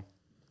then,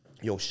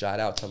 yo, shout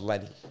out to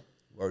Lenny.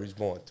 Word is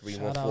born.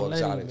 314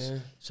 Exotics.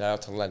 Shout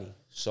out to Lenny.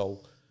 So,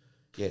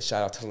 yeah,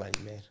 shout out to Lenny,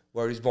 man.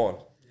 Word is born.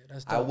 Yeah,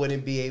 I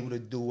wouldn't be able to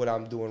do what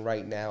I'm doing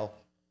right now.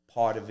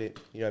 Part of it,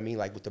 you know what I mean?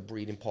 Like with the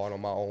breeding part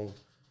on my own.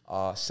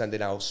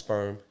 Sending out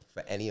sperm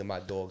for any of my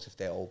dogs if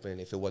they're open,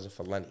 if it wasn't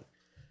for Lenny.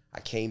 I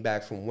came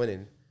back from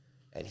winning.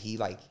 And he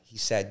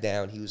sat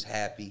down, he was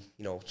happy,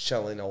 you know,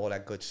 chilling, all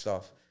that good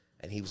stuff.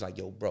 And he was like,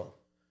 yo, bro,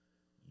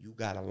 you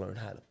got to learn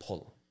how to pull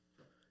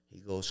them. He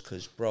goes,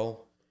 because, bro,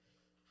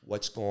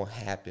 what's going to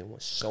happen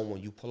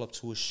when you pull up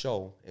to a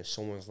show and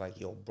someone's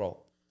like, yo, bro,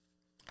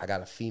 I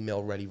got a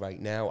female ready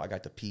right now. I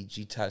got the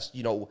PG test.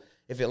 You know,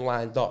 if it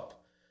lined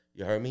up,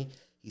 you heard me?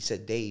 He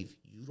said, Dave,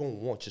 you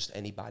don't want just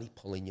anybody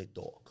pulling your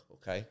dog,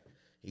 okay?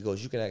 He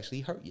goes, you can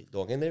actually hurt your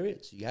dog. And there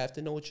is. You have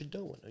to know what you're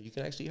doing. Or you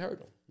can actually hurt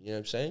them. You know what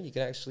I'm saying? You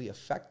can actually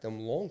affect them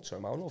long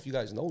term. I don't know if you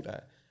guys know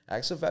that.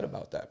 Ask a vet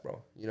about that,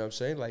 bro. You know what I'm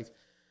saying? Like,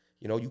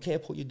 you know, you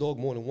can't pull your dog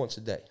more than once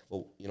a day.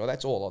 Well, you know,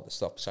 that's all other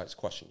stuff besides the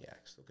question you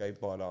asked, okay?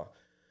 But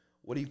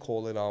what do you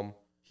call it?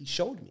 He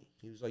showed me.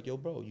 He was like, yo,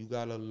 bro, you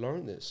got to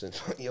learn this. And,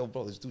 yo,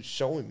 bro, this dude's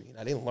showing me. And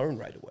I didn't learn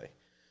right away.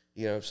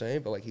 You know what I'm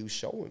saying? But, like, he was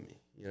showing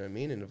me. You know what I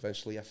mean? And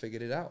eventually I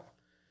figured it out.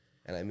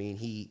 And, I mean,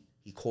 he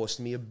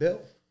cost me a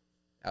bill.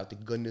 Out the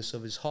goodness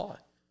of his heart.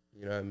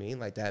 You know what I mean?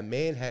 Like, that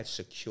man had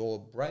secure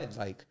bread.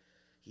 Like,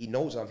 he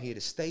knows I'm here to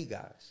stay,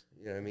 guys.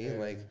 You know what I mean? Yeah.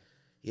 Like,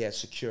 he had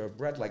secure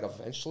bread. Like,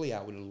 eventually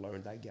I would have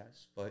learned, I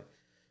guess. But,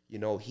 you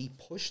know, he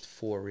pushed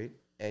for it,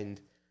 and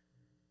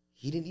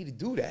he didn't need to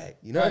do that.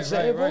 You know what I'm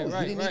saying, bro?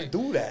 He didn't need to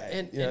do that.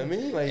 And, you know what I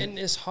mean? Like, and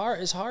it's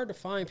hard to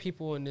find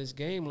people in this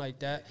game like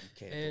that.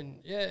 And,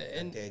 yeah.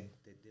 And they're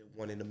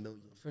one in a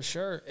million. For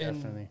sure. And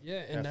Definitely. yeah,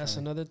 and Definitely. That's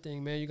another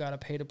thing, man. You gotta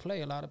pay to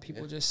play. A lot of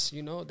people just,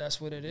 you know,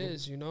 that's what it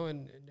is, you know,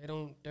 and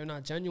they're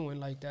not genuine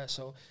like that.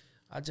 So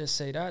I just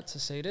say that to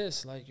say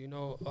this, like, you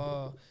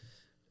know,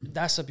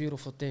 that's a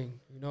beautiful thing,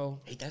 you know.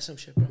 Hey, that's some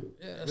shit, bro.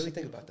 Yeah, really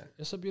think about that.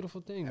 It's a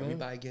beautiful thing, man.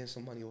 Everybody getting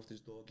some money off this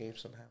dog game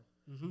somehow.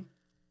 Mm-hmm.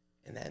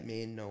 And that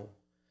man,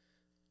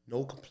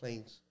 no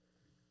complaints.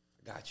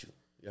 I got you.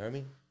 You know what I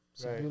mean?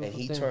 Right. And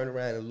he turned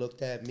around and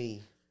looked at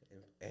me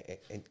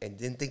and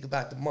didn't think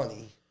about the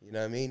money. You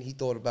know what I mean? He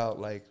thought about,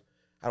 like,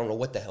 I don't know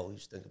what the hell he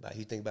was thinking about.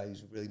 He think about he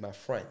was really my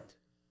friend.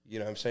 You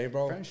know what I'm saying,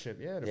 bro? Friendship,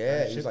 yeah.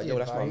 Yeah, he was like, yo,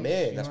 that's my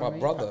man. That's my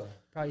brother.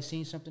 Probably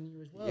seen something in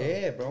you as well.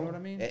 Yeah, bro. You know what I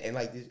mean? And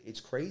like, it's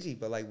crazy,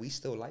 but, like, we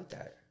still like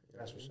that.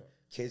 That's what's up.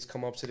 Kids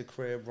come up to the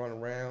crib, run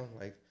around.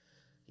 Like,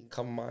 he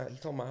come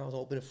to my house,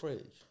 open the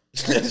fridge.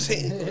 You know what I'm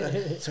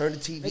saying? Turn the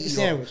TV Make a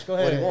sandwich. Go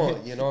ahead. What he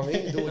want. You know what I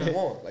mean? Do what he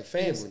want. Like,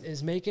 family.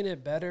 Is making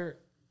it better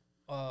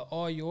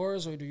all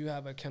yours, or do you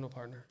have a kennel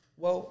partner?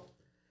 Well,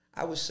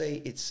 I would say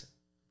it's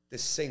the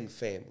same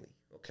family,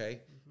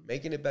 okay? Mm-hmm.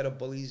 Making it better,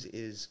 Bullies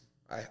is,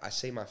 I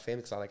say my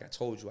family because, like I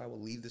told you, I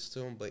will leave this to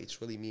them, but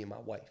it's really me and my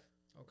wife.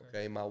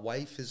 Okay? My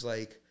wife is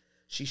like,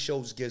 she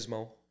shows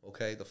Gizmo,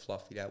 okay, the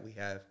fluffy that we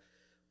have,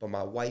 but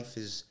my wife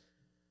is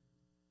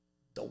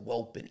the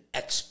whelping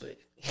expert.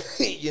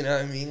 You know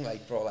what I mean?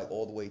 Like, bro, like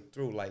all the way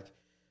through, like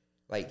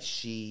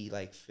she,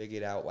 like,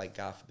 figured out, like,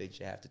 God forbid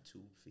you have to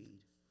tube feed.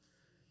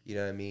 You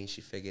know what I mean?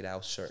 She figured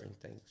out certain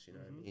things. You know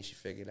what I mean? She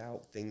figured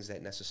out things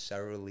that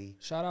necessarily...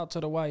 Shout out to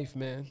the wife,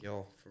 man.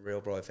 Yo, for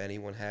real, bro, if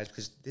anyone has...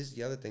 Because this is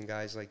the other thing,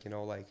 guys. Like, you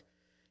know, like,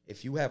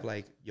 if you have,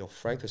 like, your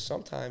friend... Because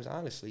sometimes,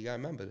 honestly, you got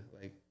to remember,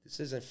 like, this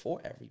isn't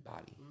for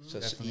everybody. So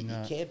Definitely you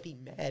not. can't be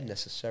mad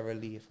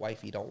necessarily if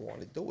wifey don't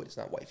want to do it. It's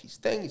not wifey's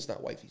thing. It's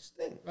not wifey's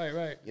thing.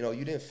 Right. You know,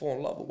 you didn't fall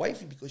in love with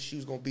wifey because she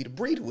was gonna be the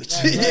breeder with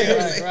Right, you. You know what I'm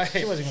right, saying? right.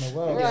 She wasn't gonna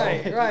well.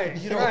 Right.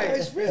 You know,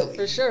 guys, really,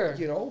 For sure.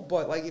 You know,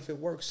 but like if it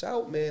works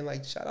out, man,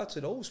 like shout out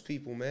to those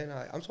people, man.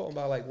 I'm talking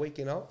about like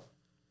waking up.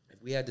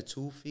 If we had the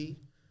 2 feet,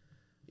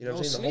 you know what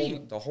I'm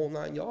saying, the whole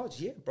 9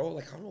 yards. Yeah, bro.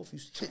 Like I don't know if you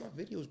see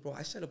my videos, bro.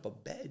 I set up a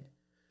bed.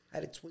 I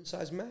had a twin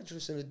size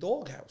mattress in a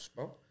doghouse,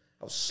 bro.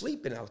 I was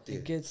sleeping out there.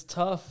 It gets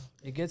tough.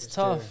 It gets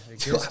tough. It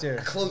gets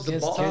there. I closed the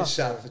gets barber tough.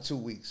 shop for 2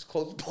 weeks.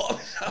 Closed the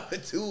barber shop for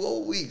 2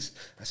 whole weeks.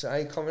 I said, I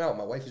ain't coming out.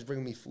 My wife is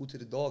bringing me food to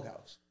the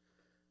doghouse.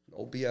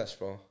 No BS,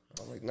 bro.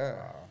 I was like, nah.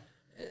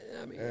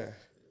 I mean, Yeah.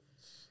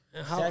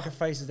 and how,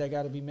 Sacrifices that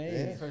got to be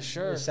made. Yeah. For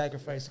sure. There's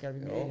sacrifices got to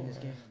be made in this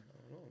game. I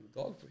don't know. I'm a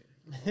dog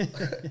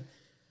breeder.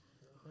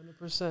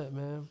 100%,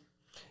 man.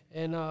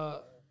 And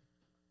how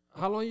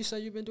long you say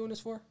you've been doing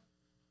this for?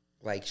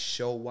 Like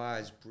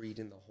show-wise,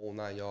 breeding the whole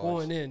 9 yards.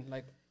 Going in,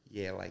 like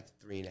Yeah, like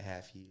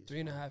 3.5 years.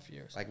 3.5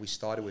 years. Like we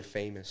started with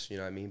Famous, you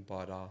know what I mean?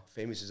 But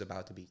Famous is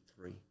about to be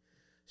 3.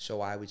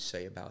 So I would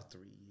say about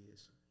 3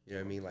 years. You know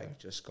what I mean? Like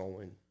just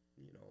going,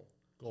 you know.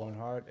 Going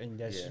hard, and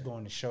that's Yeah.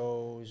 going to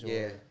shows. Or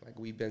Yeah, like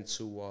we've been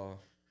to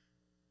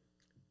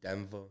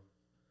Denver,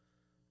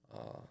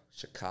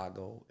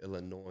 Chicago,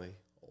 Illinois,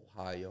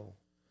 Ohio,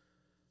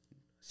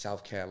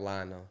 South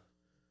Carolina,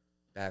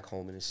 back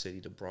home in the city,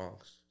 the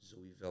Bronx,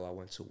 Zooeyville. I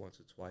went to once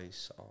or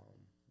twice.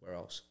 Where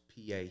else?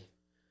 PA.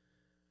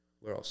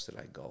 Where else did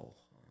I go?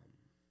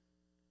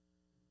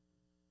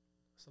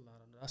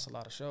 That's a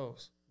lot of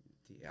shows.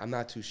 Yeah, I'm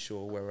not too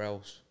sure where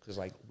else because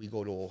like we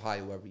go to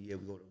Ohio every year.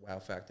 We go to Wow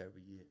Factor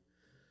every year.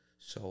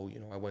 So you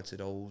know I went to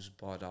those,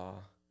 but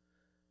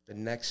the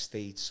next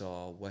states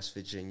are West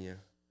Virginia,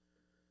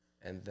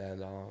 and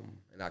then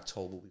in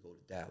October we go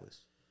to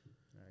Dallas.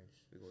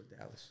 Nice. We go to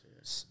Dallas. Yeah.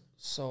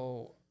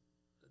 So,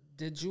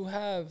 did you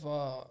have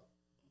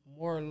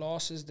more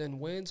losses than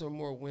wins or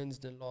more wins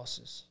than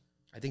losses?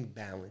 I think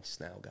balance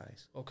now,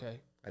 guys. Okay.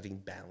 I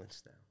think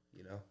balance now.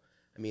 You know,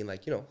 I mean,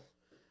 like you know,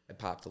 I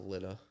popped a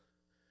litter.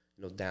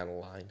 You know, down the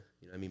line.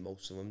 You know, I mean,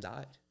 most of them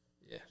died.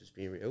 Yeah. Just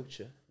being real with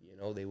you. You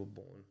know, they were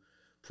born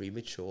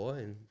premature,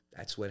 and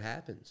that's what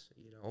happens.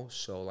 You know,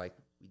 so like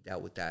we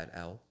dealt with that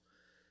L.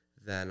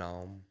 Then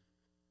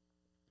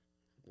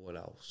what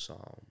else?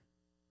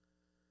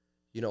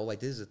 You know, like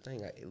this is the thing.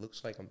 It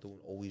looks like I'm doing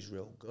always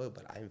real good,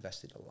 but I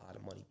invested a lot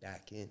of money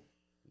back in.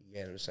 You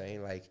get what I'm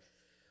saying? Like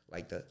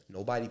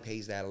nobody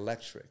pays that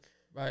electric.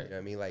 Right. You know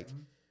what I mean? Like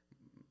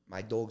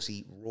my dogs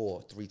eat raw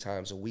 3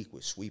 times a week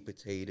with sweet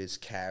potatoes,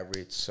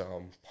 carrots,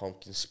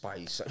 pumpkin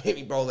spice. I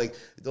mean, bro, like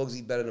the dogs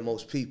eat better than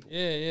most people.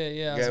 Yeah. You I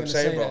get what I'm was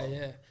saying, gonna bro? say that,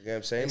 yeah. You get what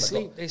I'm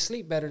saying? They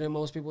sleep better than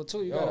most people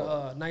too. You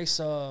got a nice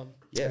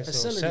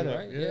facility, setup,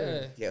 right?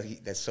 yeah. Yeah,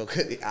 that's so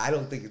good. I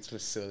don't think it's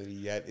facility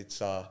yet.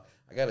 It's I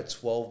got a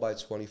 12 by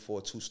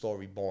 24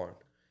 2-story barn,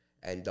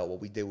 and what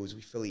we did was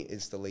we fully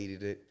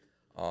insulated it,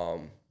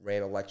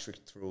 ran electric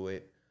through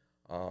it,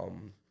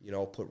 you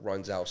know, put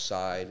runs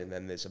outside, and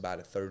then there's about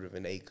 1/3 of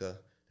an acre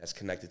that's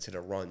connected to the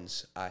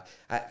runs.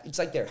 It's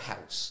like their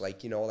house.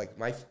 Like, you know, like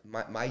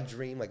my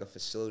dream, like a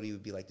facility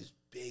would be like this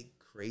big,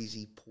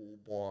 crazy pool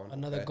barn.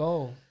 Another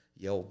goal.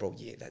 Yo, bro,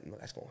 yeah,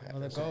 that's going to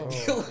happen. Another goal.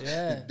 Yeah.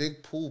 Yeah.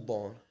 Big pool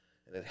barn,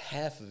 and then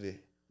half of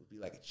it would be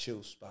like a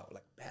chill spot,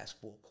 like a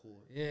basketball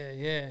court.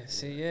 Yeah.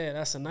 See,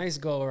 that's a nice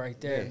goal right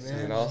there, Yeah,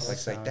 man. you know,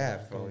 like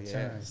that, bro.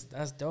 Yeah.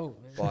 That's dope,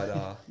 man.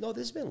 But no,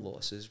 there's been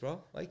losses,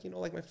 bro. Like, you know,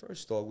 like my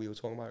first dog we were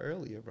talking about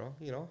earlier, bro.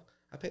 You know,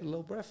 I paid a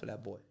little bread for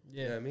that boy.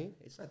 Yeah. You know what I mean?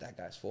 It's not that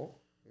guy's fault.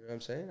 You know what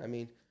I'm saying? I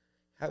mean,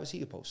 how is he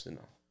supposed to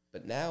know?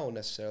 But now,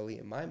 necessarily,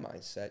 in my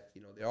mindset,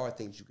 you know, there are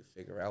things you could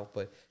figure out,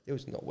 but there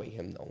was no way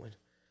him knowing.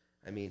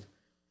 I mean,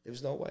 there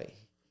was no way.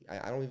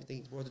 I don't even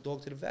think he brought the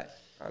dog to the vet,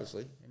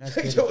 honestly.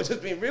 Yo,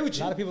 just being real with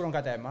you. A lot of people don't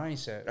got that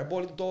mindset. I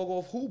bought the dog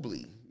off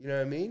Hoobly. You know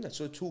what I mean? I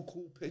saw 2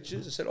 cool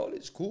pictures. I said, oh,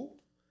 this is cool.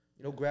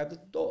 You know, grabbed the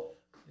dog.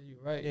 You're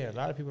right. Yeah, a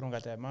lot of people don't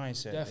got that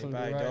mindset. Definitely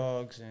they buy right.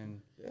 dogs,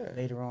 and Yeah.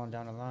 later on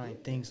down the line,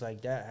 things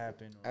like that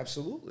happen. Or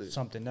Absolutely.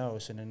 something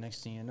else, and the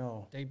next thing you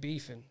know, They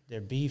beefing.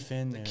 they're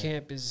beefing. The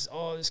camp is,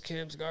 this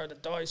camp's got the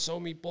dog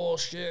sold me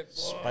bullshit.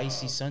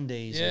 Spicy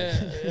Sundays. Yeah,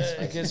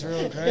 it gets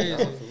real crazy.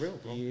 No, for real,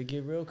 bro. You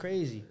get real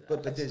crazy.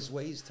 But there's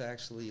ways to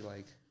actually,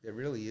 like, there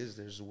really is.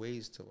 There's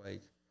ways to,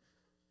 like,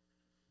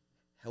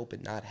 help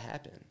it not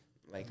happen.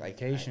 Like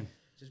Communication.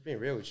 just being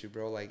real with you,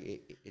 bro. Like,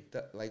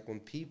 like,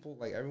 when people,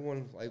 like,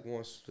 everyone, like,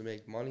 wants to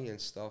make money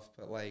and stuff,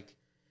 but, like,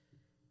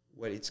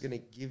 what it's going to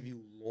give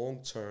you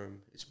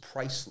long-term is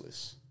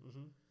priceless.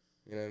 Mm-hmm.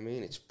 You know what I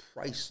mean? It's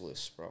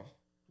priceless, bro.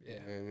 Yeah. You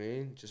know what I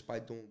mean? Just by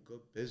doing good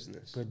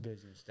business. Good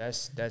business.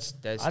 That's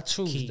I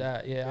choose key.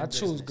 that. Yeah, I Good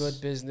choose business.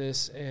 good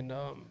business. And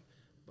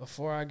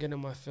before I get in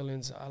my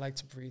feelings, I like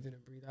to breathe in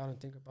and breathe out and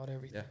think about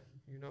everything.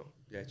 Yeah. You know?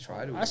 Yeah,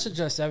 try to. I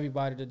suggest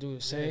everybody to do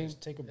the same.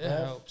 Just take a It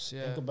breath. helps,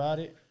 yeah. Think about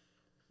it.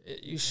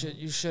 You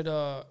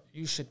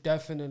should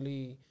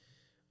definitely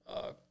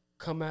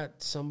come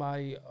at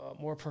somebody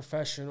more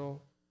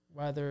professional,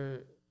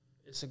 whether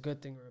it's a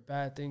good thing or a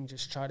bad thing.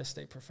 Just try to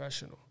stay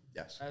professional.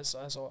 Yes.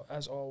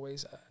 as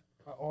always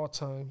at all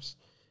times.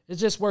 It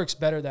just works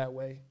better that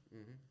way,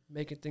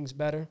 making things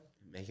better.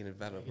 Making it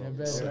better, Yeah,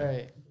 bro. better,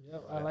 right?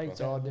 Yep, I like It's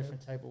that. all man.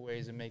 different type of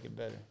ways to make it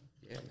better.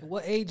 Yeah, man. At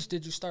what age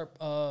did you start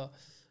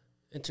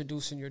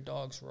introducing your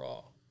dogs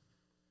raw?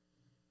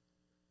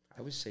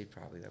 I would say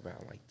probably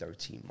around like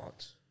 13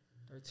 months.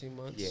 13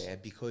 months. Yeah,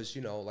 because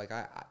like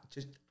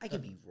I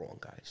could be wrong,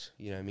 guys.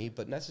 You know what I mean?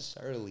 But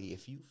necessarily,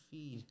 if you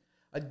feed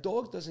a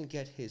dog, doesn't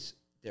get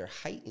their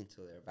height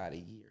until they're about a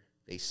year.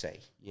 They say.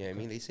 You know what I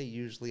mean? They say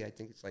usually. I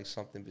think it's like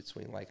something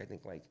between like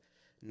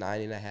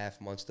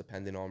 9.5 months,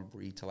 depending on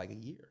breed, to like a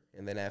year,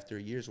 and then after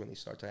a year is when they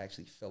start to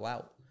actually fill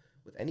out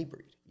with any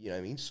breed. You know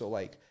what I mean? So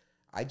like,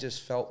 I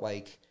just felt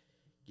like,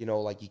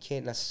 like you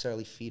can't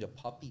necessarily feed a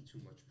puppy too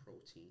much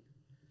protein.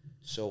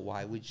 So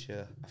why would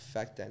you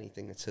affect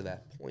anything to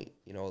that point?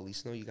 At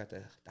least know you got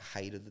the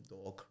height of the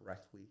dog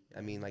correctly.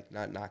 I mean, like,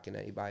 not knocking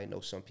anybody. I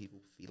know some people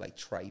feed like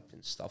tripe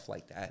and stuff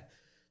like that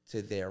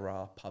to their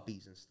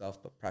puppies and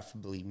stuff, but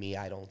preferably me,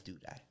 I don't do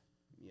that.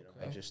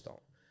 I just don't.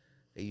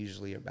 They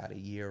usually are about a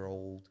year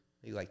old,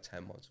 maybe like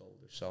 10 months old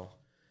or so,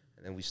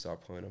 and then we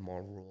start putting them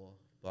on raw.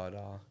 But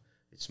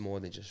it's more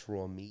than just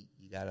raw meat.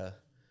 You gotta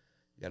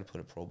put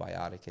a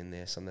probiotic in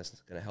there, something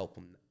that's gonna help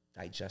them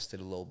digest it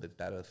a little bit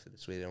better, for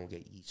this way they don't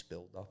get yeast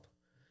buildup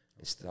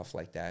and stuff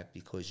like that,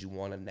 because you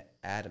want to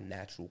add a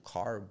natural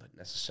carb, but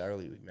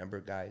necessarily, remember,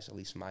 guys, at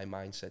least my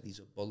mindset, these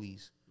are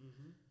bullies.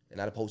 They're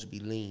not supposed to be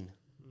lean,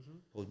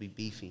 supposed to be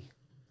beefy.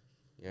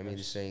 You know what I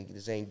mean?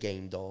 This ain't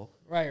game dog.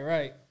 Right.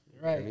 You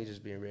know what I mean?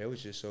 Just being real,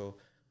 it's just so,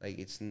 like,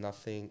 it's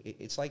nothing.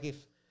 It's like if,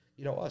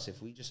 us,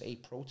 if we just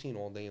ate protein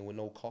all day and with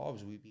no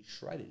carbs, we'd be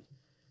shredded.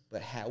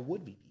 But how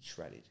would we be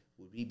shredded?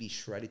 Would we be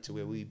shredded to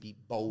where we'd be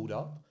bowed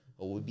up?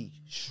 Or would be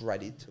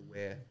shredded to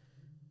where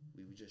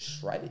we were just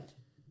shredded?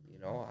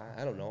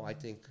 I don't know. I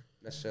think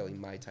necessarily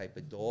my type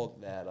of dog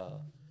that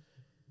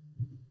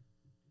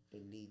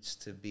it needs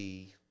to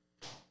be,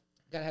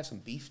 gotta have some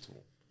beef to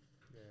him.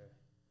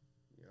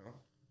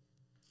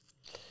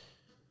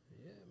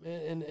 Yeah,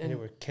 man. And they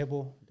were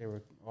kibble. They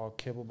were all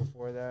kibble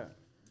before that.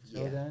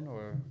 Yeah. Then,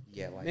 or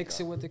Like mix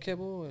it with the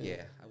kibble.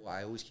 Yeah,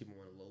 I always keep them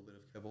on a little bit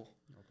of kibble.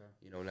 Okay.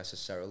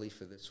 Necessarily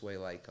for this way,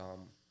 okay,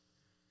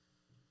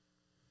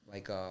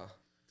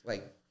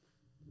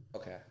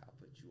 I'll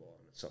put you on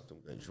something.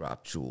 I'm gonna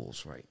drop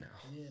jewels right now.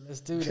 Yeah, let's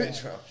do I'm gonna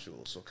that. drop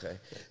jewels, okay?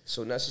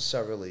 So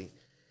necessarily,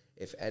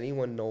 if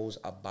anyone knows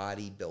a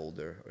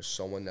bodybuilder or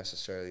someone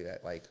necessarily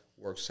that like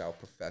works out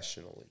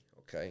professionally,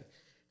 okay,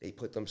 they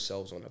put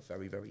themselves on a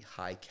very, very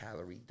high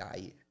calorie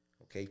diet,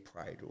 okay,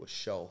 prior to a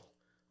show,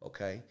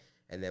 okay?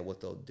 And then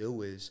what they'll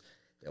do is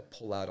they'll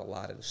pull out a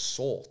lot of the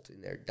salt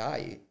in their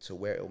diet to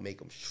where it'll make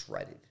them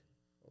shredded,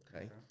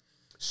 okay?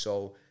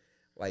 So,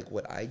 like,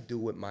 what I do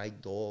with my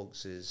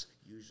dogs is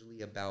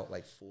usually about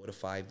like 4 to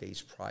 5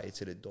 days prior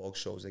to the dog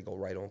shows, they go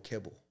right on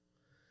kibble,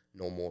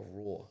 no more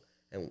raw.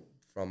 And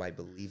from, I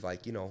believe,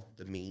 like,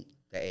 the meat,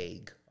 the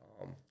egg,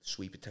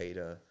 sweet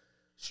potato,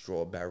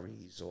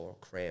 strawberries or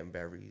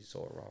cranberries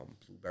or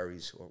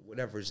blueberries or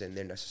whatever's in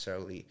there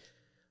necessarily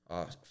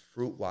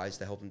fruit-wise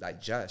to help them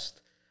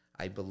digest,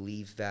 I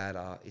believe that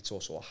it's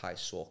also a high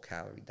salt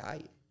calorie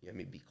diet,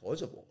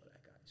 because of all of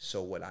that, guys.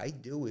 So what I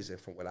do is, and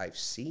from what I've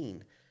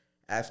seen,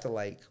 after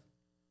like,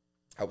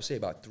 I would say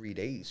about 3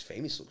 days,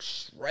 Famous looks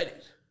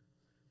shredded,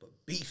 but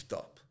beefed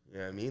up, you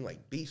know what I mean?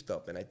 Like beefed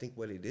up. And I think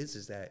what it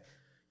is that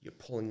you're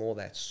pulling all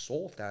that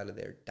salt out of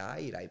their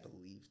diet, I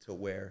believe, to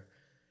where,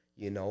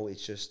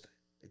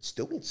 it's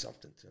doing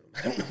something to them.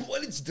 I don't know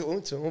what it's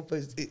doing to them,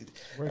 but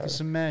working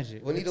some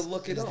magic. We need to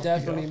look it up. It's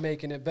definitely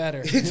making it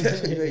better.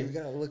 Definitely, we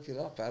gotta look it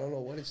up. I don't know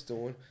what it's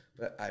doing,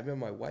 but I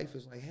remember my wife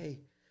was like, "Hey,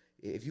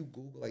 if you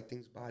Google like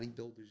things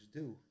bodybuilders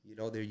do,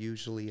 they're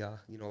usually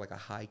like a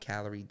high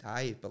calorie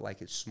diet, but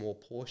like it's small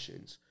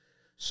portions.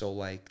 So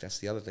like that's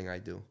the other thing I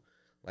do,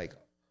 like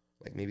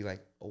maybe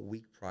like a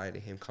week prior to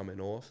him coming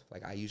off,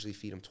 like I usually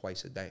feed him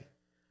twice a day.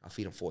 I'll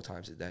feed him 4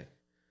 times a day.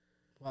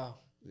 Wow.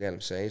 You get what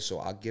I'm saying? So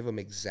I'll give him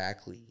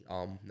exactly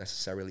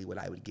necessarily what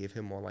I would give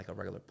him on like a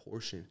regular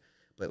portion.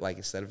 But like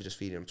instead of just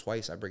feeding him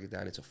twice, I break it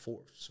down into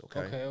 4s,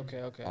 okay?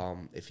 Okay.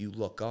 If you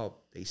look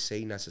up, they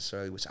say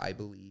necessarily, which I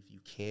believe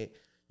you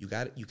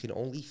can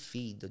only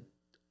feed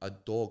a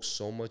dog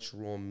so much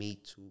raw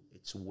meat to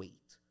its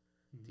weight.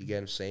 Mm-hmm. Do you get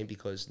what I'm saying?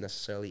 Because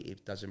necessarily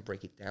it doesn't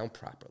break it down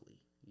properly.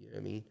 You know what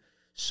I mean?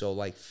 So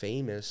like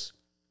Famous,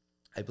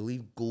 I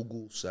believe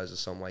Google says or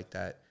something like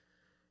that.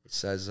 It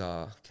says,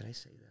 can I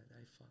say that?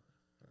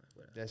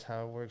 That's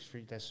how it works for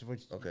you. That's what.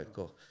 Okay,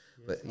 cool.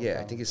 But yeah,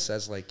 I think it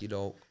says like,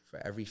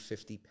 for every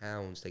 50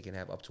 pounds, they can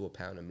have up to a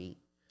pound of meat.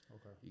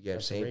 Okay. You get what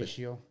I'm saying?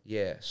 Ratio. But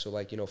yeah. So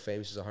like,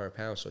 Famous is 100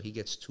 pounds. So he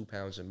gets 2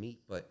 pounds of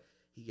meat, but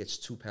he gets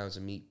 2 pounds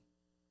of meat.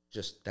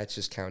 That's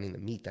just counting the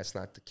meat. That's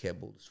not the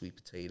kibble, the sweet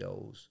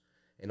potatoes,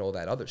 and all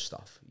that other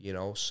stuff,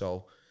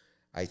 So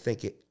I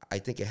think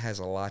it has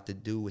a lot to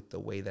do with the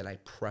way that I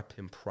prep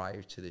him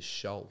prior to this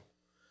show.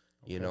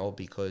 Okay.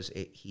 Because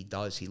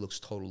he looks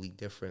totally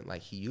different.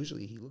 Like he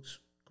looks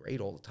great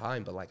all the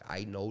time, but like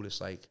I notice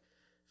like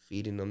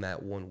feeding him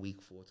that 1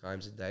 week 4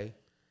 times a day,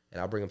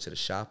 and I'll bring him to the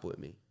shop with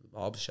me, the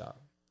barber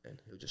shop,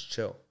 and he'll just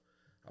chill.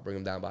 I'll bring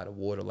him down by the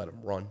water, let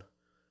him run,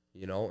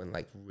 you know, and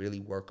like really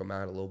work him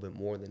out a little bit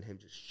more than him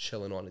just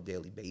chilling on a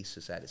daily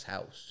basis at his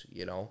house,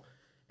 you know,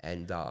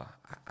 and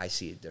I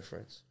see a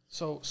difference.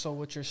 So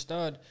with your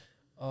stud,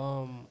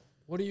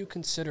 what do you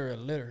consider a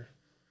litter?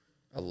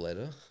 A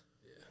litter?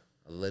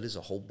 Yeah. A litter is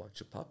a whole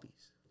bunch of puppies.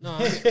 No,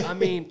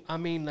 I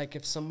mean, like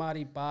if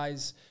somebody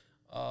buys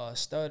a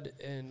stud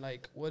and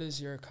like, what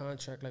is your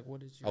contract? Like,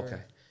 what is your...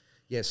 Okay.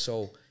 Yeah,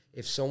 so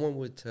if someone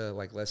would to,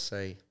 like, let's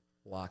say,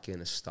 lock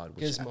in a stud.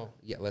 Gizmo.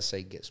 Let's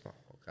say Gizmo,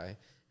 okay?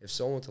 If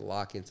someone to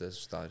lock into a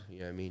stud, you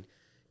know what I mean?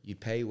 You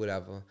pay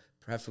whatever,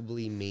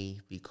 preferably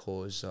me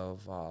because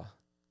of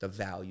the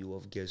value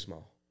of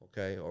Gizmo,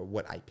 okay? Or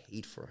what I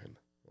paid for him,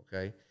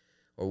 okay?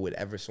 Or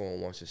whatever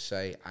someone wants to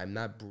say. I'm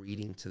not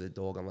breeding to the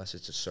dog unless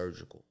it's a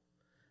surgical.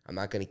 I'm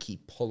not going to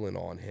keep pulling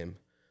on him.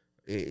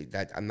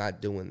 I'm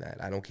not doing that.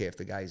 I don't care if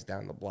the guy's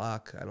down the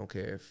block. I don't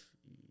care.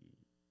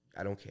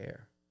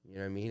 You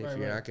know what I mean? Right, if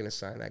you're not going to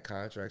sign that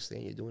contract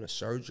saying you're doing a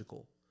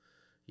surgical,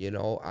 you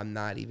know, I'm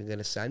not even going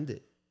to send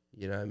it.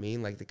 You know what I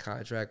mean? Like the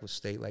contract will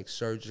state like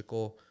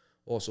surgical,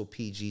 also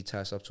PG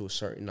test up to a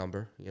certain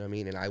number. You know what I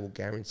mean? And I will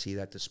guarantee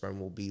that the sperm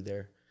will be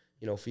there,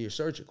 you know, for your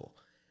surgical.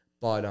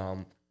 But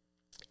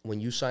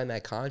when you sign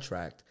that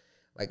contract,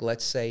 like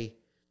let's say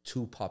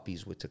 2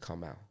 puppies were to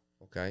come out,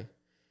 okay?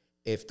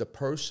 If the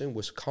person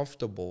was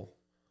comfortable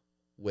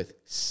with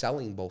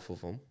selling both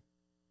of them,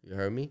 you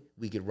heard me?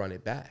 We could run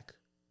it back.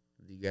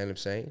 You get what I'm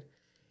saying?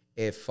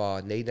 If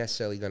they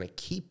necessarily going to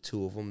keep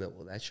 2 of them,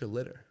 well, that's your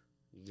litter.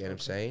 You get what I'm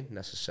saying?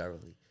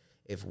 Necessarily.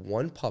 If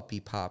 1 puppy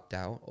popped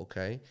out,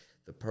 okay,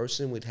 the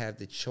person would have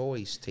the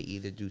choice to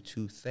either do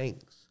 2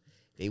 things.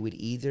 They would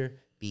either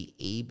be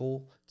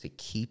able to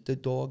keep the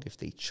dog if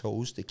they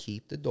chose to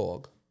keep the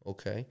dog,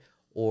 okay,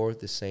 or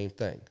the same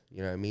thing.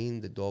 You know what I mean?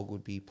 The dog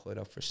would be put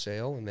up for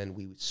sale, and then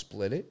we would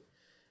split it,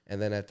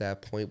 and then at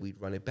that point, we'd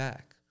run it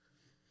back.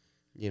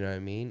 You know what I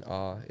mean?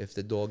 If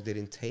the dog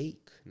didn't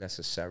take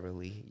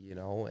necessarily, you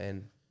know,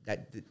 and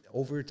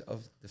over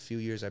of the few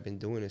years I've been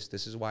doing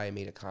this is why I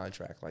made a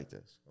contract like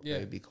this, okay?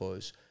 Yeah.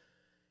 Because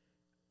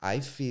I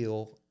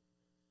feel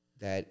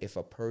that if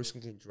a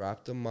person can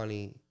drop the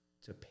money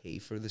to pay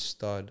for the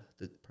stud,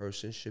 the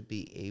person should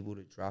be able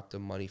to drop the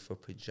money for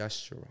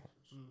progesterone.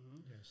 Mm-hmm.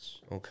 Yes.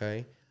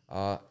 Okay?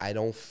 I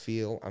don't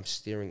feel I'm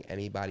steering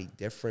anybody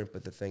different,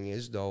 but the thing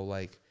is, though,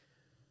 like,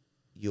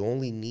 you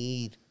only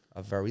need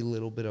a very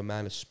little bit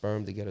amount of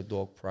sperm to get a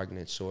dog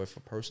pregnant. So if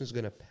a person's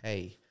going to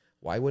pay,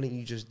 why wouldn't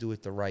you just do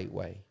it the right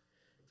way?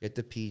 Get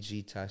the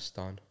PG test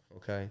done,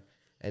 okay?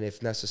 And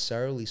if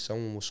necessarily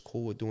someone was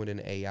cool with doing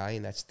an AI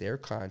and that's their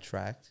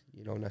contract,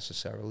 you know,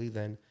 necessarily,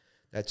 then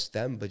that's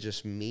them. But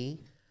just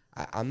me,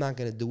 I'm not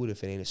going to do it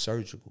if it ain't a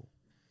surgical.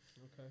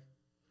 Okay.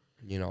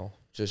 You know,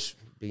 just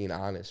being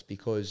honest.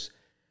 Because,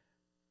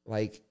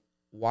 like,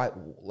 why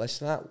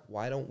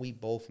don't we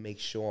both make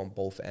sure on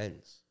both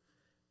ends?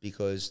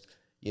 Because,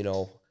 you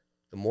know,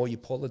 the more you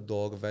pull a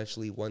dog,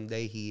 eventually one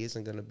day he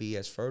isn't going to be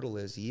as fertile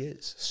as he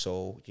is.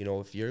 So, you know,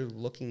 if you're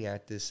looking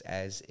at this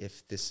as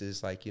if this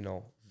is like, you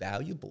know,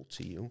 valuable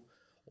to you,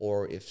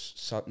 or if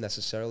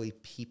necessarily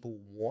people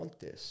want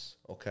this,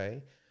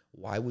 okay,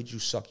 why would you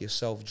suck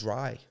yourself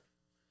dry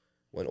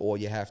when all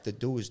you have to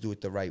do is do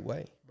it the right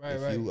way? Right,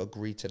 if you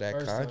agree to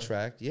that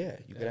contract, yeah,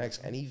 you can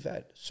ask any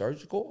vet.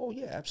 Surgical? Oh,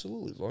 yeah,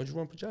 absolutely. As long as you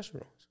run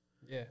progesterones.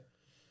 Yeah.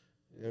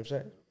 You know what I'm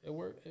saying? It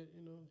worked.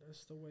 You know,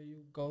 that's the way you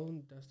go,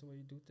 and that's the way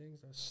you do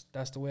things.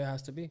 That's the way it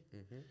has to be.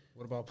 Mm-hmm.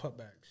 What about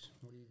putbacks?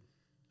 What do you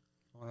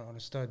on a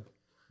stud?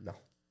 No,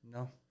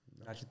 Not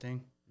your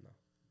thing.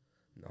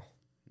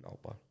 no,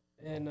 but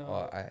And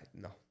no.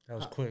 That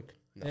was quick.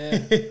 No.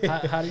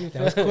 yeah, how do you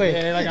feel? was quick.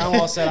 Yeah, like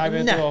I'm all set. I've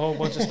been through a whole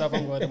bunch of stuff.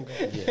 I'm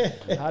good.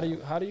 Yeah.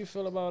 How do you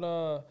feel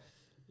about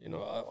you know,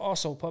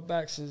 also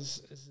putbacks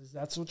is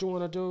that's what you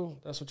want to do.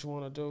 That's what you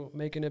want to do.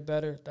 Making it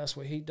better. That's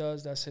what he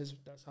does. That's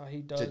how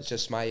he does.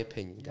 Just my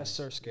opinion. Yes,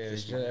 guys.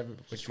 sir.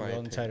 Which you're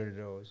entitled to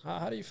those.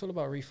 How do you feel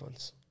about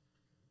refunds?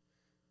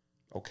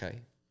 Okay.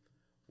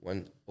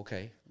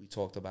 We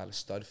talked about a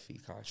stud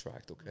fee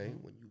contract, okay?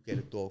 Mm-hmm. When you get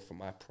a dog from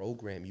my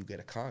program, you get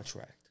a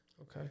contract.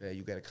 Okay.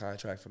 You get a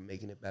contract for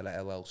Making It Better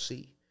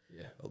LLC.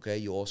 Yeah. Okay.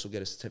 You also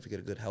get a certificate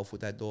of good health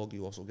with that dog.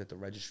 You also get the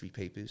registry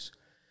papers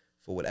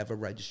for whatever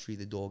registry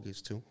the dog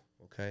is to.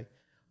 Okay.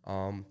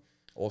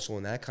 Also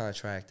in that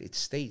contract, it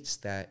states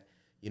that,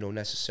 you know,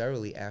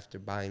 necessarily after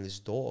buying this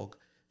dog,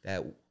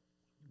 that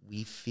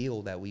we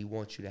feel that we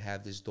want you to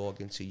have this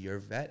dog into your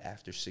vet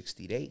after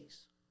 60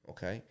 days.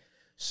 Okay.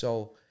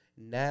 So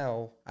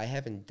now I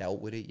haven't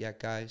dealt with it yet,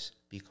 guys,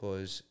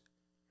 because,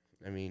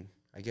 I mean,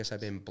 I guess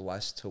I've been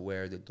blessed to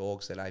where the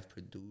dogs that I've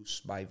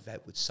produced, my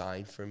vet would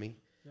sign for me.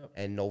 Yep.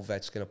 And no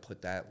vet's going to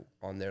put that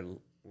on their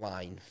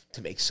line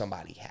to make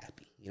somebody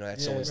happy. You know,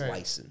 that's someone's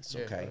license,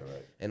 okay?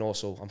 Right. And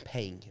also, I'm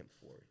paying him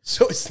for it.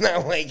 So it's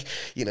not like,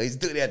 you know, he's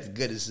doing that the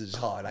goodness of his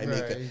heart. I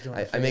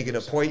make an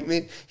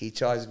appointment. He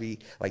charges me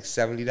like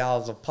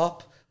 $70 a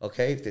pup.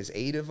 Okay, if there's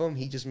 8 of them,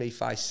 he just made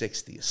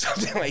 $560 or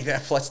something like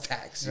that plus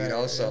tax. You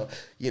know, so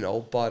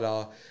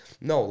but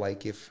no,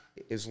 like if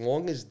as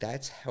long as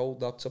that's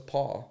held up to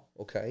par,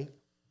 okay,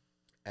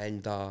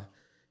 and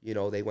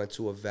they went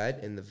to a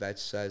vet and the vet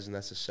says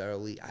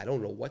necessarily, I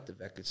don't know what the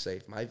vet could say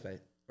if my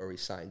vet already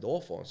signed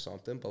off on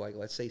something, but like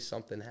let's say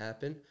something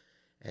happened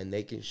and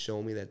they can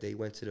show me that they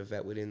went to the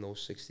vet within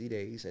those 60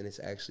 days and it's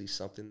actually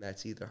something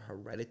that's either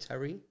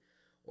hereditary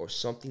or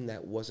something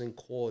that wasn't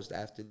caused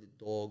after the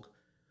dog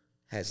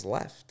has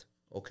left,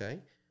 okay,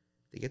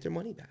 they get their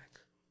money back.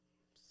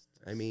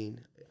 I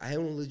mean, I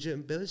own a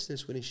legitimate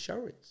business with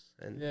insurance,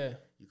 and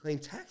you claim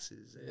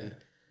taxes, and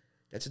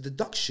that's a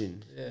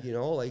deduction.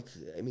 Like,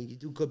 I mean, you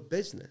do good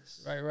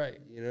business. Right.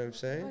 You know what I'm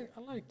saying? I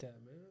like that,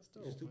 man. That's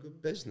dope. Just do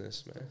good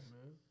business, man.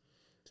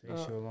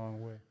 Takes you a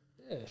long way.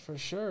 Yeah, for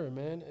sure,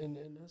 man. And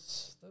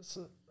that's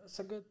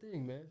a good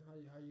thing, man.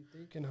 How you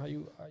think and how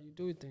you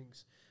do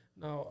things.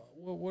 Now,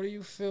 what do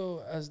you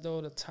feel as though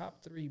the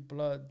top 3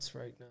 bloods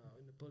right now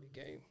in the bully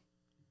game?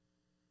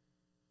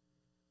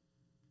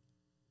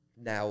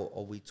 Now,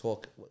 are we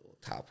talking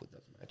top with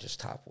them? Just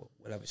top with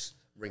whatever's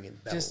ringing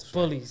bells. Just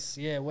bullies,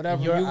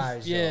 whatever. In your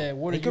eyes,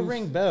 what they do could you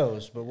ring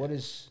bells, but what are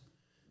you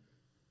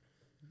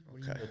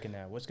Okay. looking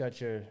at? What's got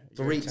your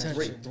Three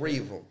attention? three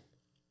of them.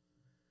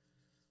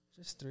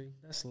 Just 3.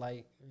 That's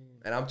light.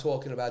 And I'm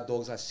talking about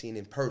dogs I've seen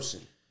in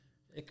person.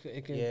 It could.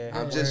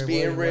 I'm just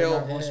being real.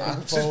 I'm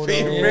I'm just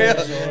being real.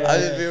 I'm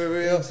just being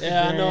real.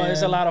 Yeah, I know.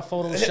 There's a lot of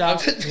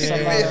Photoshop.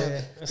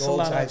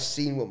 Dogs I've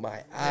seen with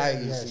my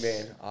eyes,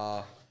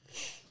 man.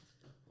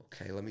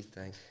 Okay, let me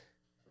think.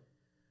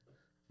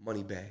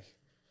 Money bag.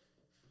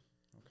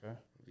 Okay.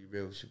 Be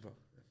real with you, bro.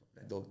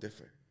 That dog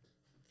different.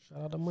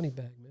 Shout out to Money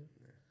Bag, man.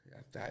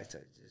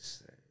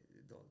 Just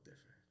dog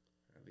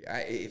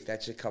different. If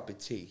that's your cup of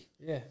tea.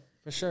 Yeah,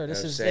 for sure.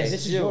 This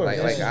is yours.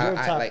 Like your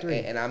top 3.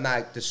 And I'm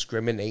not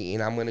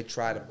discriminating. I'm gonna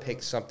try to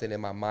pick something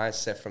in my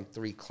mindset from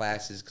 3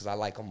 classes because I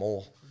like them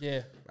all.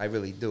 Yeah, I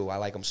really do. I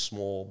like them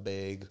small,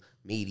 big,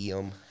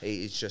 medium.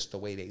 It's just the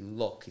way they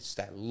look. It's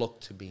that look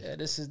to me. yeah.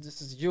 This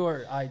is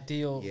your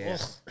ideal. Yeah,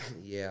 Ugh.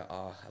 yeah.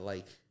 I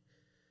like him.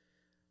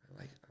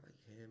 Let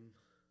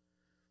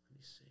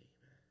me see,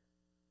 man.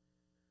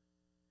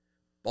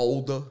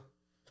 Boulder.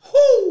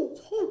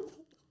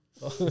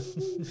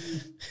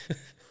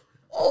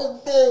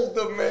 Oh,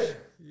 Boulder, man.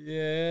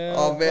 Yeah.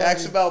 Oh, man.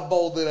 Ask about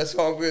Boulder. That's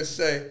all I'm gonna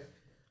say.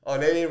 Oh,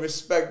 they didn't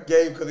respect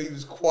game because he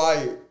was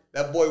quiet.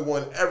 That boy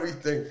won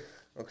everything.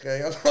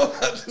 Okay, I'm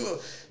about to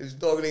his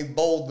dog named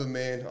Boulder,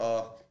 man.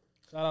 Shout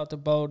out to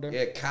Boulder.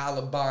 Yeah,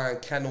 Caliban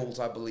Kennels,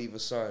 I believe,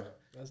 his son.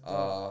 That's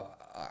dope.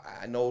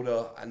 I know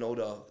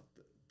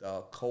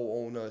the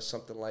co-owner or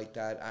something like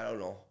that. I don't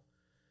know.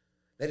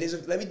 Let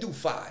me do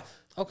 5.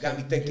 Okay. Got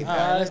me thinking. All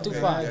right, let's do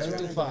 5.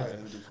 Let's do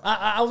 5.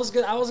 I was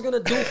gonna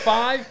do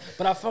 5,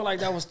 but I felt like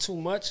that was too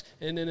much,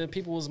 and then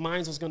people's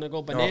minds was gonna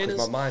go bananas. No,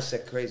 because my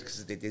mindset crazy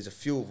because there's a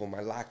few of them.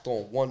 I locked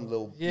on one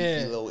little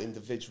beefy little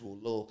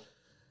individual.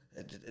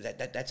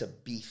 That's a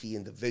beefy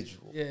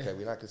individual. Yeah. Okay,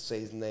 we're not gonna say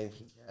his name.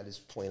 At this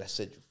point, I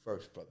said you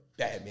first, brother.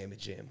 Bad man,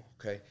 jam.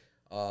 Okay.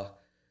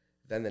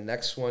 Then the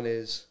next one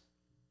is.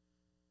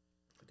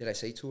 Did I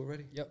say 2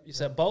 already? Yep. You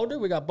said Boulder.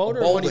 We got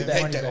Boulder, Boulder and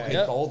Money Bag. okay,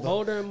 Yep. Boulder.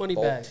 Boulder and Money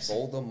Bags.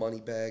 Boulder, Money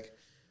Bag.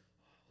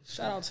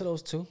 Shout out to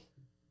those 2.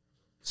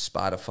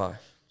 Spotify.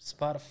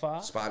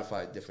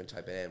 Spotify. A different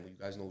type of animal. You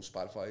guys know who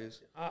Spotify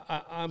is?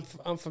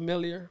 I'm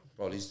familiar.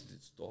 Bro, this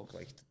dog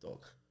like the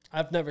dog.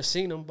 I've never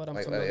seen them, but I'm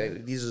familiar.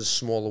 These are the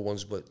smaller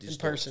ones, but these In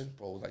person. dogs,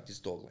 bro, like this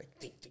dog, like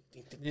ding, ding,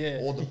 ding, ding.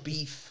 Yeah. All the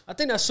beef. I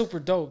think that's super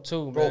dope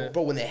too, Bro, man.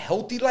 bro, when they're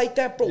healthy like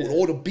that, bro, with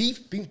all the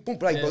beef, bing, boom,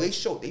 like, Yeah. bro, they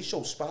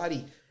show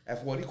Spotty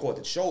at what he called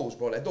the shows,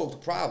 bro. That dog's the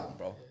problem,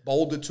 bro.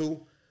 Boulder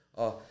too.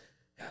 But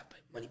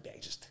Money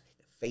Bag, just the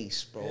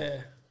face, bro.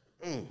 Yeah.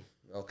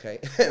 Okay.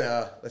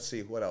 And let's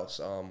see what else.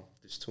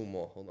 There's 2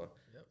 more. Hold on.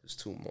 Yep. There's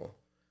 2 more.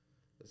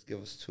 Let's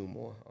give us 2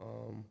 more.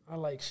 I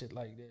like shit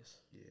like this.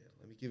 Yeah.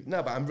 Let me give.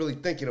 No, but I'm really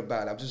thinking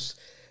about it. I'm just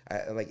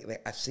like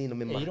I've seen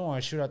them in my. You don't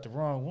want to shoot out the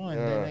wrong one.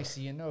 Then next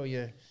thing you know,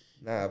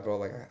 Nah, bro.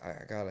 Like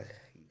I gotta.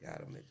 You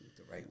gotta make it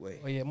the right way.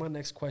 Oh yeah, my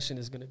next question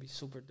is gonna be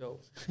super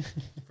dope.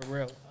 For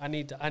real. I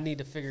need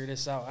to figure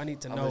this out. I need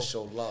to I'm know. gonna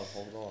show love.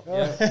 Hold on.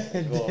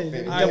 Yeah. Go off All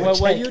in. right, well,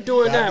 while you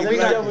doing that, we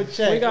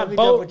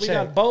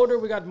got Boulder,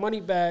 we got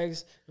Money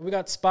Bags, and we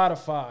got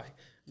Spotify.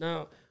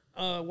 Now,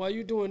 while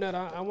you doing that,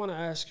 I want to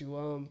ask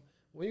you,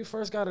 when you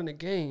first got in the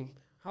game,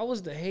 how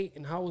was the hate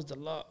and how was the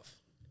love?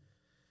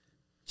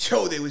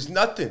 Yo, there was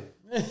nothing.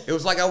 It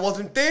was like I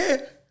wasn't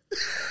there.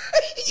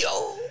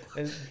 Yo,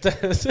 just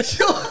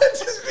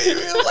being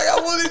real, like I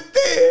wasn't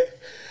there.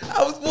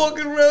 I was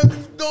walking around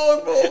this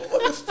dog, bro.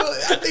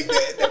 I think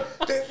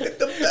that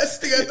the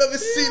best thing I've ever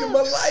seen in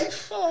my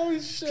life. Oh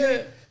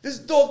shit! This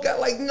dog got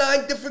like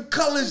 9 different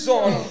colors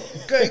on him.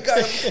 Okay, got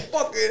a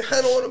fucking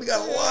head on him. He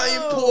got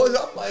lion paws.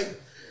 I'm like,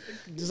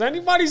 does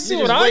anybody see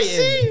You what just I waiting.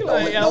 see?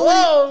 Like, no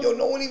hello.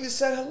 no one even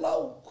said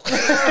hello.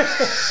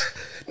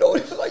 No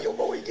one was like, yo,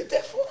 bro, where you get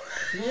that from?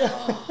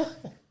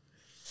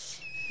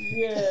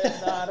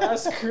 Yeah, nah,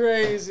 that's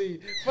crazy.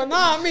 But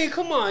nah, I mean,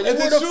 come on, you Is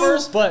were it the true?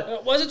 first.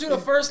 But wasn't you the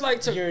first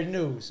like to? you're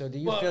new, so do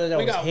you But feel that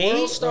we was got hate,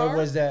 World Star? or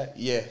was that?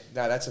 Yeah,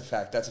 nah, that's a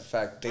fact. That's a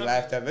fact. They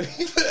laughed at me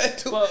for that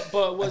too.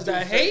 But was I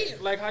that do feel-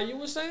 hate? Like how you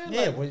were saying?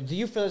 Yeah, Like, do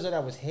you feel as though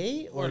that was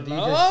hate, or do you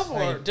love, just,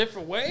 or a like,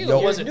 different way, Yo,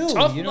 or was it you're new,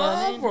 tough you know what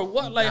I love, mean? or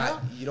what? Like,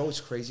 how? You know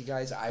what's crazy,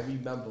 guys? I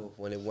remember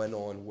when it went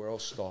on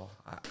World Star.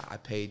 I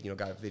paid,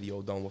 got a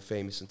video done with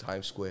Famous in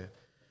Times Square,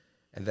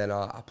 and then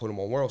I put him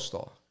on World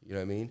Star. You know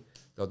what I mean?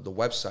 The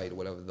website or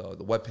whatever,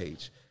 the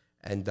webpage.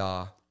 And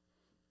I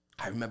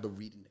remember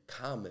reading the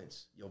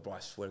comments. Yo, bro, I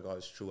swear to God,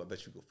 it's true. I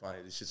bet you can find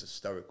it. It's just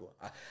hysterical.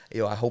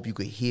 I hope you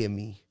could hear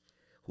me.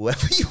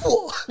 Whoever you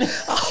are,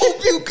 I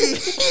hope you can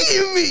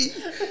hear me.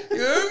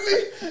 You heard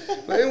me?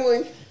 But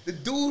anyway, the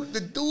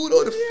dude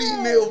or the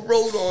female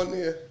wrote on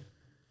there,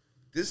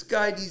 this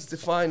guy needs to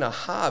find a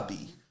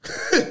hobby.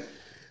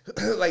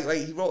 like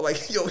he wrote,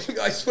 like, yo,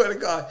 I swear to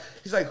God.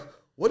 He's like,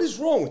 what is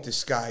wrong with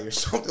this guy or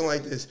something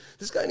like this?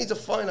 This guy needs to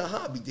find a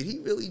hobby. Did he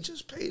really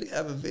just pay to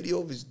have a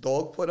video of his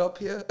dog put up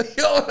here?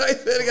 Yo, I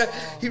said,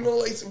 he wrote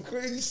like some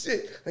crazy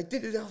shit. Like,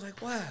 did it? I was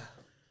like, wow.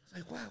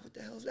 Wow, what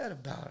the hell is that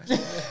about?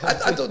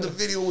 I thought the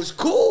video was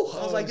cool.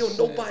 I was like, yo,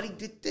 nobody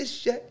did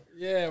this yet.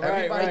 Yeah, right,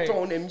 Everybody right.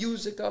 throwing their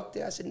music up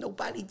there. I said,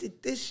 nobody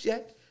did this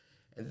yet.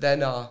 And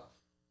then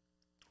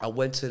I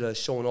went to the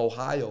show in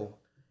Ohio,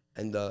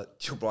 and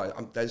yo, bro,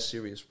 I'm dead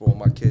serious, bro,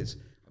 my kids.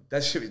 I'm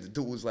dead serious. The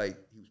dude was like,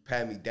 he was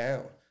patting me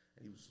down,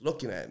 and he was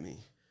looking at me.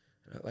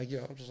 And I'm like,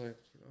 yo, I'm just like,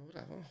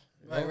 whatever.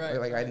 Right.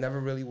 Like I never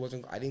really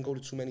I didn't go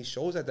to too many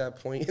shows at that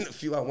point. And the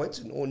few I went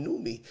to, no one knew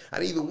me. I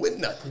didn't even win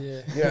nothing.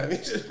 Yeah. You know what I mean?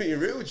 Just being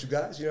real with you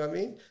guys, you know what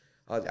I mean?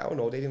 I don't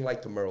know. They didn't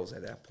like the Merles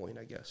at that point,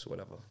 I guess,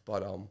 whatever.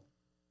 But one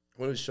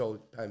of the show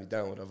pat me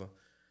down, whatever.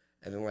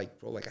 And then, like,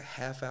 bro, like a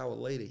half hour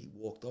later, he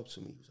walked up to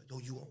me. He was like, yo,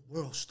 you on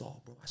World Star,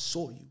 bro. I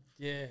saw you.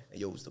 Yeah.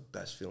 And yo, it was the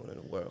best feeling in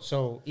the world.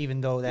 So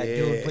even though that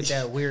dude put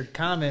that weird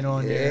comment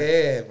on Yeah,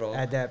 there, bro.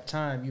 at that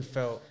time you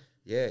felt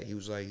Yeah, he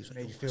was like,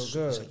 made you yo, feel He's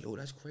good. like, yo,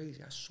 that's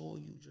crazy. I saw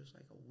you just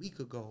like a week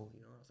ago.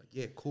 I was like,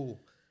 yeah,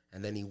 cool.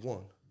 And then he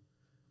won.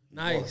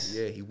 Nice.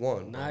 Yeah, he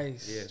won.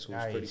 Nice. Bro. Yeah, so it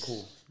was pretty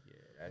cool. Yeah,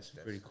 that's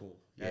Pretty cool.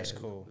 That's Yeah,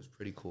 cool. It was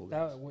pretty cool.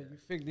 That,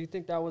 do you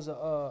think that was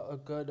a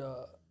good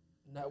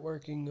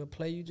networking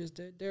play you just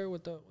did there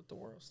with the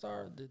World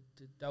Star? Did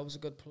that was a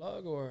good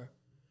plug, or?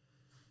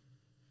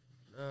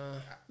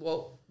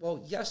 Well,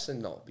 yes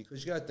and no,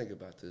 because you got to think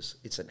about this.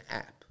 It's an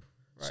app.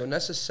 Right. So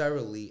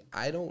necessarily,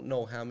 I don't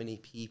know how many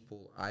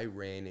people I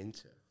ran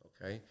into,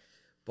 okay?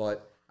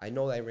 But I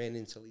know I ran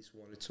into at least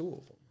one or two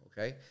of them,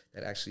 okay,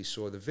 that actually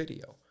saw the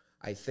video.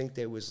 I think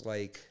there was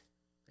like,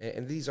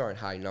 and these aren't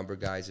high number,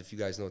 guys, if you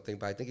guys know the thing,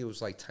 but I think it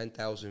was like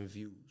 10,000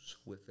 views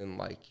within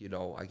like,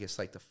 I guess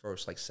like the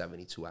first like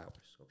 72 hours,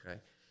 okay?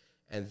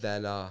 And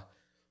then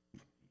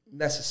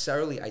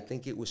necessarily, I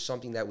think it was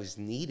something that was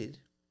needed,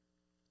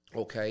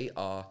 okay?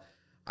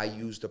 I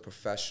used a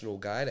professional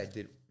guy that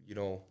did,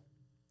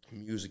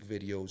 music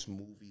videos,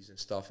 movies, and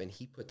stuff, and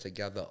he put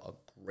together a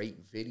great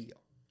video,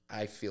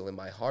 I feel, in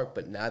my heart.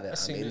 But now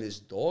that I'm in this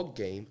dog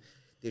game,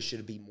 there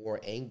should be more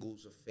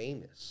angles of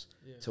Famous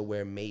to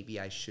where maybe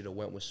I should have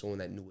went with someone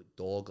that knew a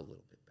dog a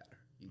little bit better.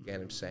 You get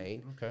what I'm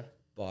saying? Okay.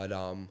 But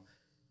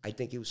I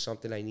think it was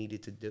something I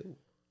needed to do.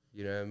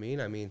 You know what I mean?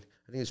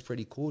 I think it's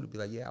pretty cool to be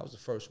like, yeah, I was the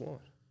first one.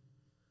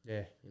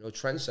 Yeah.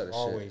 Trendsetter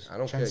Always. shit. I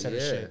don't care. Trendsetter Yeah.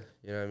 shit.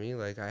 You know what I mean?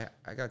 Like,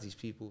 I got these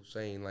people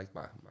saying, like,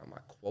 my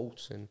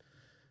quotes, and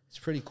it's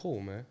pretty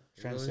cool, man.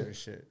 It really Trendsetter is.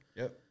 shit.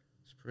 Yep.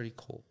 It's pretty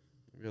cool.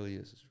 It really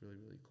is. It's really,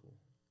 really cool.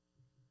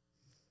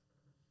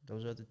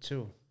 Those are the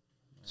two.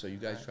 So you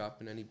guys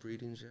dropping any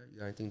breedings yet? You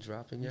got anything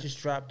dropping We yet? just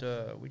dropped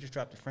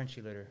the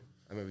Frenchie litter.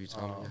 I remember you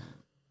telling me.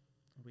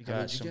 We How got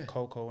many you some get?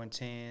 cocoa and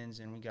tans,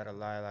 and we got a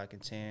lilac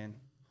and tan.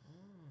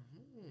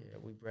 Yeah,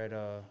 we bred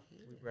a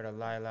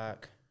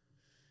lilac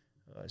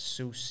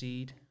Sioux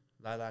seed,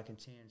 lilac and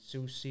tan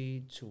Sioux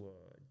seed to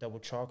a double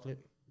chocolate.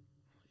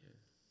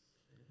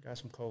 Got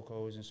some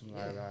cocos and some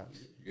lilac.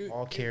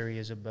 All carry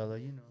Isabella,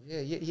 Yeah.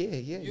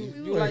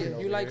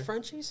 You like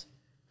Frenchies?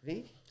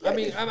 Me? I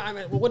mean,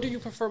 what do you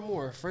prefer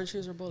more,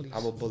 Frenchies or Bullies?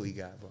 I'm a bully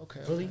guy, bro.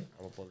 Okay. Bully?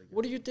 I'm a bully guy.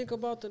 What do you think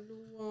about the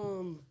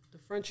new the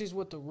Frenchies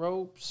with the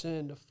ropes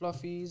and the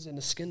fluffies and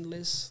the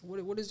skinless?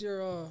 What is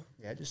your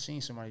Yeah, I just seen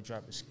somebody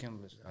drop a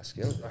skinless. I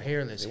skill.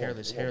 Hairless They want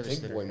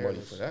big boy litter, money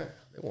hairless. for that.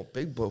 They want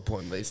big boy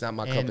money. It's not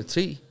my cup of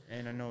tea.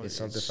 And I know It's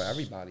something for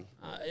everybody.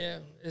 yeah?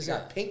 Is They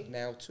got that pink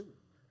now too.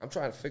 I'm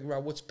trying to figure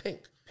out what's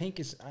pink. Pink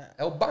is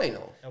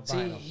Albino.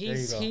 albino. see There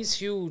you go. he's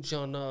huge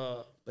on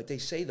But they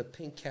say the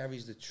pink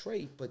carries the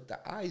trait, but the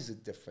eyes are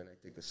different, I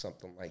think, or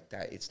something like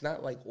that. It's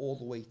not like all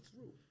the way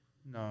through.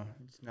 No,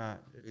 it's not.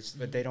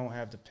 But they don't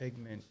have the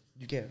pigment.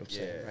 You get what I'm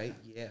saying, right?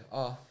 Yeah.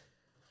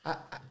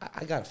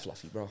 I got a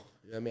fluffy, bro.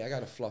 You know what I mean? I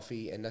got a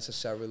fluffy, and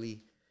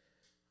necessarily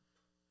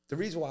the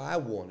reason why I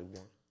wanted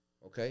one,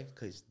 okay,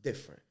 because it's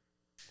different.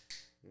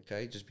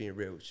 Okay, just being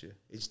real with you,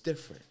 it's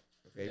different.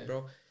 Okay,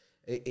 bro,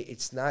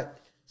 it's not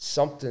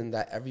something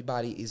that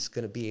everybody is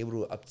gonna be able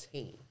to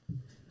obtain.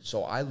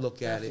 So I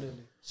look at it.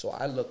 So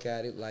I look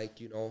at it like,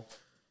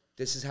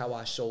 this is how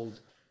I showed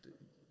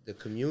the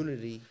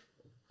community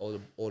or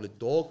the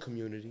dog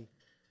community,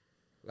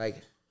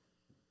 like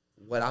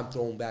what I'm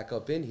throwing back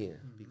up in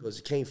here because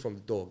it came from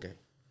the dog game.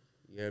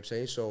 You know what I'm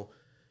saying? So,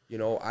 you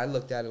know, I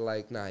looked at it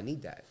like, nah, I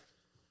need that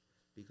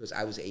because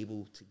I was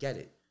able to get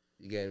it.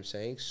 You get what I'm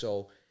saying?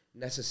 So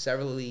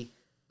necessarily,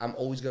 I'm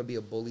always gonna be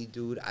a bully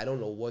dude. I don't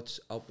know what's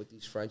up with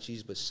these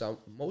Frenchies, but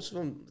most of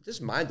them,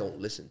 just mine don't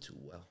listen too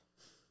well.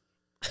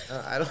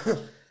 I don't.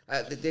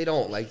 They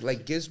don't like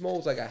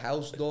Gizmo's like a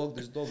house dog.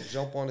 This dog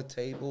jump on the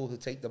table, he'll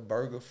take the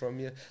burger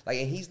from you. Like,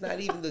 and he's not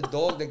even the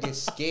dog that gets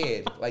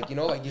scared. Like, you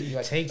know, like you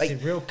like Takes like,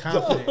 it real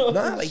confident.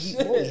 Nah, like he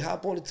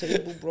hop on the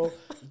table, bro.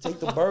 You take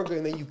the burger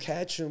and then you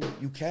catch him,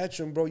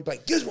 bro. You be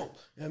like, Gizmo. You know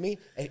what I mean?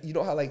 And you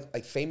know how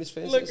like famous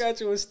fans Look at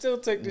you and still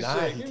take the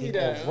shit. Give me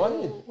that.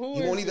 Running.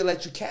 He won't even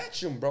let you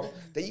catch him, bro.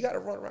 Then you got to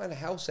run around the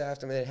house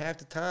after him, and then half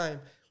the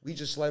time we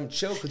just let him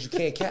chill because you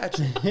can't catch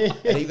him. And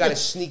then you got to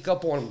sneak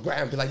up on him,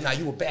 grab him, be like, nah,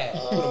 you were bad.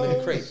 Put him in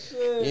the crate.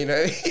 Shit. You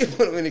know, you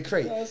put him in the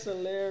crate. That's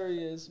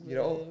hilarious, man. You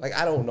know, like,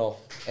 I don't know.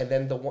 And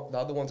then the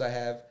other ones I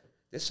have,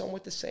 they're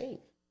somewhat the same.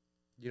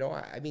 You know,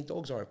 I mean,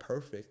 dogs aren't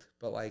perfect,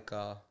 but like,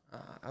 I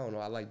don't know.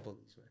 I like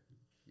bullies, man.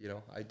 You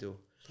know, I do.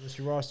 So what's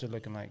your roster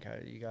looking like?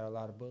 You got a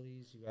lot of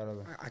bullies? You got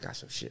I got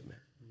some shit, man.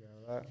 You got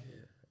a lot?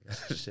 Yeah, I got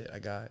some shit. I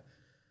got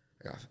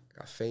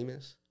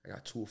Famous. I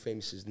got two of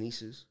Famous's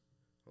nieces.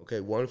 Okay,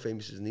 one of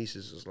Famous's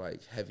nieces is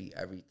like heavy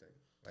everything,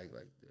 like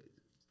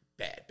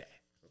bad,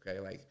 okay,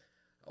 like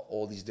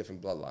all these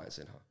different bloodlines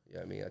in her. You know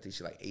what I mean? I think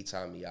she like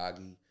 8-time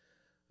Miyagi,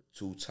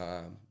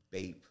 2-time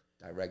Bape,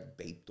 direct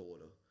Bape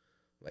daughter,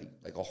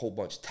 like a whole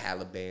bunch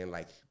Taliban.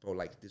 Like, bro,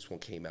 like this one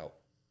came out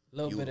A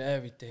little bit of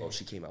everything. Bro,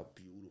 she came out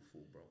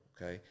beautiful, bro.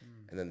 Okay,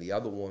 and then the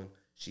other one,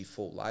 she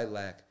full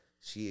lilac.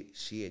 She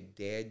a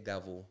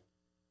daredevil.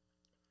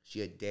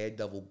 She a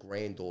daredevil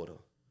granddaughter.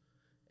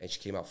 And she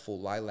came out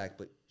full lilac,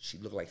 but she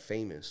looked like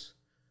Famous.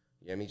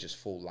 You know what I mean? Just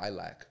full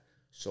lilac.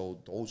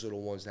 So those are the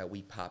ones that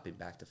we popping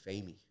back to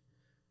Famey.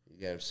 You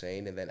get what I'm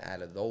saying? And then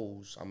out of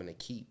those, I'm going to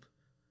keep.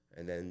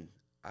 And then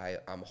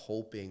I'm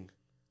hoping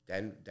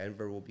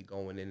Denver will be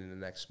going in the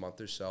next month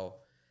or so.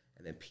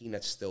 And then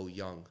Peanut's still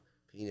young.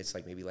 Peanut's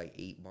like maybe like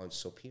 8 months.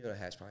 So Peanut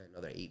has probably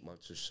another 8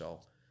 months or so.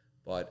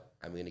 But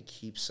I'm going to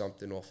keep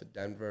something off of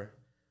Denver.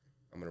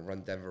 I'm going to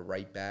run Denver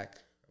right back.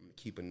 I'm going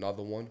to keep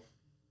another one.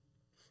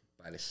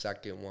 By the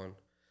second one,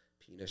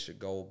 Peanut should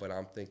go. But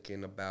I'm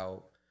thinking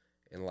about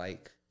in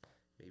like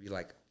maybe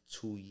like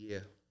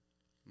 2-year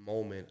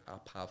moment, I'll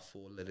pop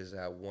 4 litters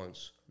at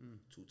once.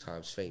 2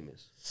 times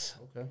Famous.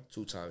 Okay.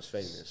 2 times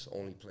Famous.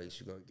 Only place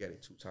you're gonna get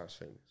it. 2 times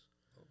Famous.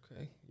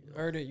 Okay. You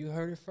heard it. You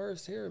heard it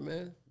first here,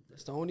 man.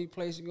 That's the only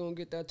place you're gonna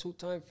get that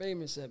 2-time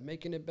Famous at.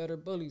 Making It Better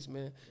Bullies,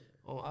 man.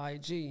 On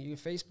IG. Your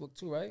Facebook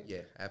too, right?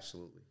 Yeah,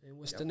 absolutely. And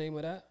what's the name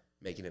of that?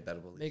 Making It Better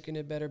Bullies. Making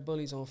It Better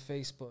Bullies on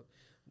Facebook.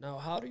 Now,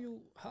 how do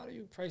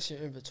you price your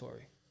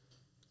inventory?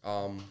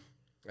 I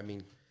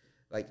mean,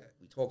 like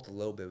we talked a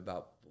little bit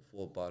about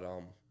before, but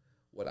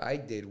what I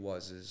did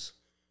is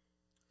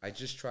I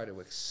just try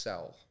to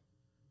excel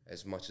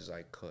as much as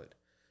I could.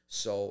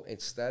 So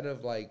instead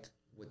of like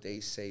what they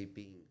say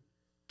being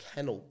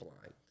kennel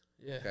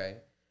blind, okay,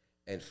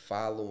 and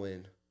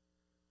following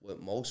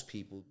what most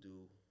people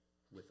do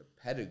with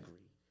a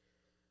pedigree,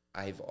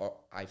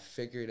 I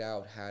figured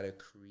out how to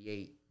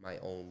create my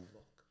own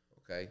look.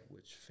 Okay,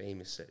 which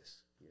Famous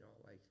is, you know,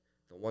 like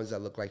the ones that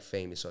look like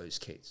Famous are his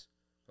kids.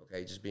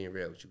 Okay, just being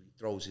real with you, he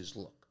throws his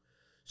look.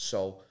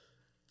 So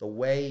the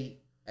way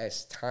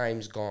as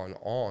time's gone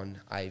on,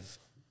 I've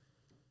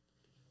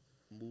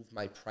moved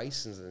my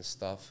prices and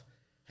stuff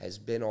has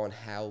been on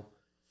how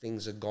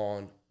things have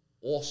gone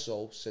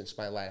also since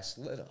my last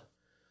litter.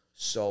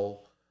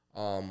 So,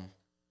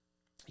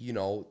 you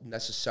know,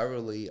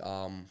 necessarily,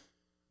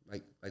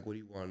 like what do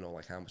you want to know?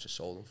 Like how much I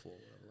sold them for?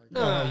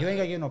 No, you ain't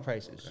got to get no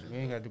prices. Okay. You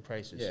ain't got to do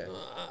prices. Yeah,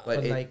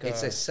 but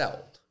it's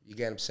excelled. You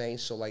get what I'm saying?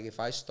 So, like, if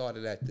I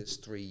started at this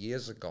 3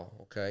 years ago,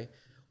 okay,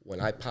 when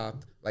I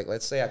popped, like,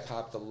 let's say I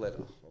popped a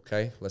litter,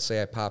 okay? Let's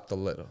say I popped a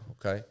litter,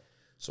 okay?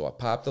 So I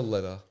popped a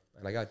litter,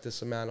 and I got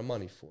this amount of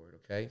money for it,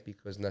 okay?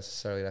 Because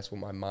necessarily that's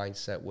what my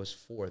mindset was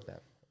for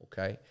them,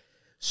 okay?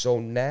 So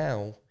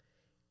now,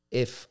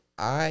 if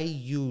I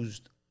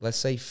used, let's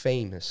say,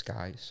 Famous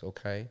guys,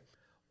 okay?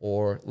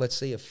 Or let's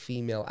say a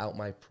female out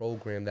my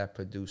program that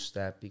produced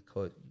that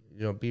because,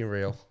 you know, being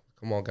real,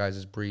 come on, guys,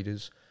 as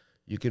breeders,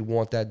 you could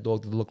want that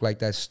dog to look like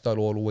that stud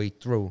all the way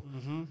through.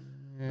 Mm-hmm.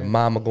 Yeah. The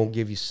mama going to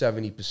give you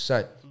 70%.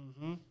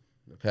 Mm-hmm.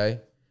 Okay?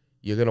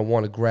 You're going to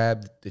want to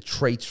grab the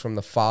traits from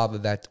the father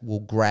that will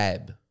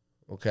grab.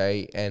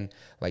 Okay? And,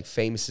 like,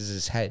 Famous is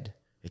his head.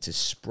 It's his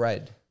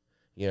spread.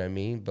 You know what I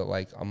mean? But,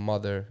 like, a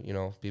mother, you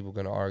know, people are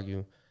going to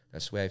argue.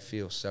 That's the way I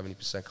feel.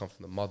 70% come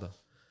from the mother.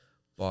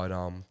 But,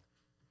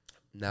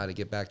 now to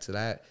get back to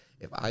that,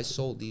 if I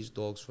sold these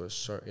dogs for a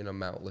certain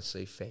amount, let's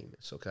say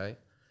Famous, okay?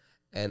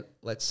 And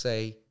let's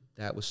say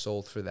that was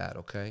sold for that,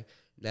 okay?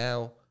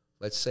 Now,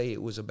 let's say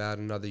it was about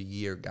another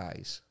year,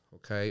 guys,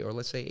 okay? Or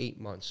let's say 8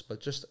 months, but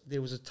just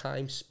there was a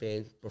time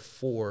span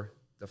before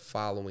the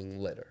following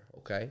litter,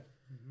 okay?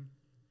 Mm-hmm.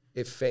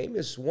 If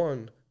Famous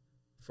won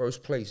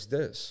first place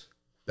this,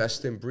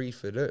 best in breed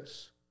for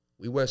this.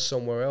 We went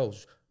somewhere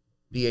else,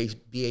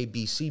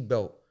 BABC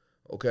belt,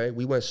 okay?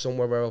 We went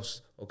somewhere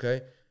else,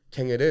 okay?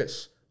 King of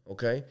this,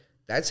 okay?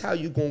 That's how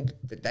you going,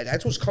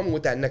 that's what's coming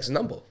with that next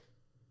number.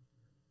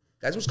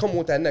 That's what's coming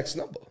with that next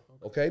number,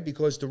 okay?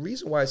 Because the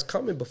reason why it's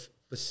coming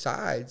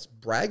besides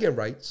bragging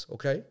rights,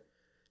 okay,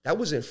 that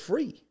wasn't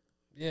free.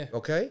 Yeah.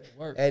 Okay?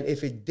 Work. And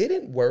if it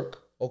didn't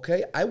work,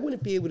 okay, I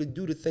wouldn't be able to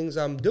do the things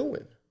I'm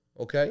doing.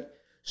 Okay?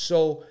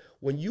 So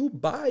when you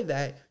buy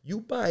that, you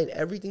buying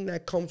everything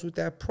that comes with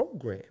that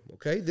program.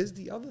 Okay? This is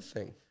the other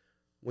thing.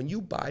 When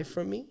you buy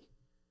from me,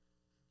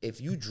 if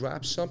you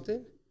drop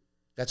something,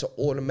 that's an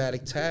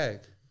automatic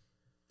tag.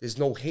 There's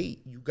no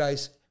hate. You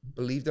guys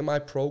believed in my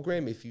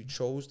program. If you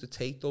chose to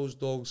take those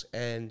dogs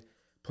and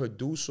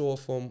produce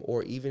off them,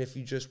 or even if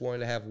you just wanted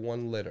to have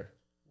one litter,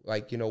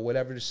 like, you know,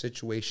 whatever the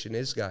situation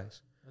is,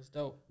 guys. That's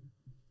dope.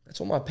 That's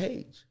on my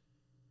page.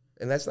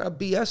 And that's not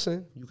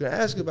BSing. You can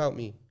ask about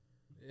me.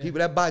 Yeah. People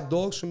that buy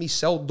dogs from me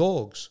sell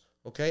dogs,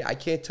 okay? I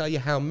can't tell you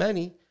how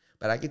many,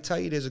 but I can tell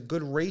you there's a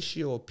good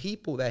ratio of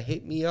people that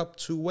hit me up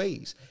 2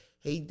 ways.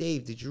 Hey,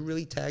 Dave, did you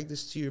really tag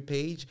this to your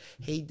page?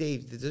 Hey,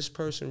 Dave, did this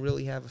person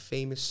really have a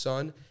famous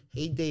son?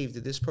 Hey, Dave,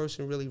 did this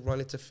person really run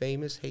into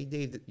famous? Hey,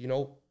 Dave, you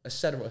know, et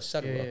cetera, et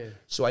cetera. Yeah.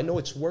 So I know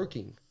it's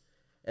working.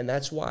 And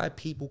that's why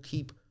people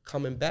keep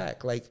coming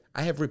back. Like,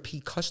 I have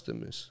repeat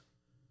customers.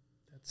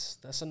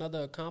 That's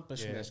another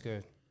accomplishment. Yeah, that's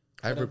good.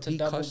 I have Get 'em to repeat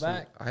double customers.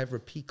 back. I have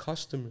repeat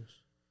customers.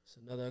 It's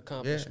another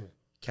accomplishment.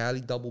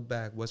 Cali double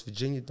back, West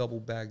Virginia double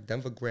back,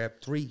 Denver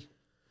grabbed 3.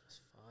 That's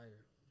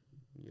fire.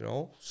 You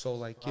know? So,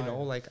 like, you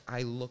know, like,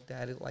 I looked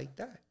at it like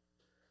that.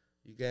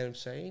 You get what I'm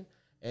saying?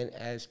 And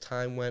as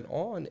time went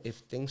on, if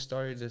things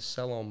started to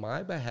sell on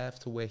my behalf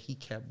to where he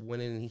kept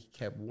winning and he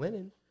kept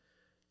winning,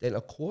 then,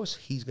 of course,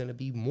 he's going to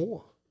be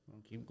more.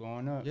 Keep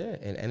going up. Yeah,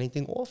 and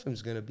anything off him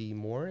is going to be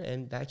more,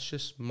 and that's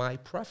just my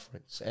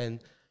preference.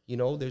 And, you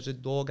know, there's a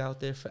dog out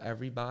there for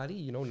everybody.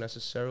 You know,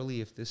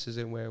 necessarily, if this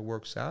isn't where it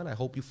works out, I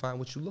hope you find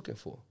what you're looking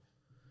for.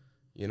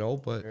 You know,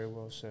 but Very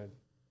well said.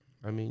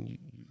 I mean,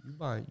 you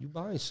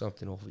buying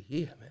something over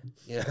here, man.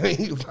 You know what I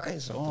mean? You buying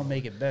So something. I'll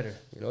make it better.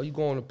 You know, you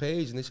go on the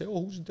page and they say,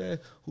 "Oh, who's the dad?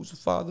 Who's the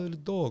father of the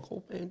dog?"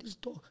 Oh man, this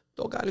dog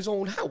got his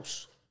own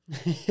house.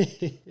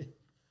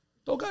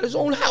 Dog got his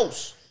own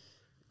house.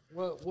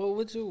 What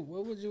would you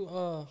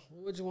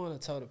want to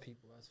tell the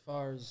people as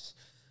far as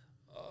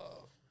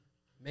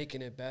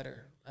making it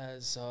better?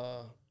 As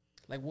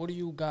like, what do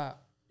you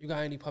got? You got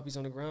any puppies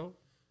on the ground?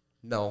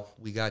 No,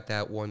 we got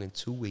that one in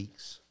 2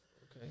 weeks.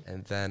 Okay.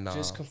 And then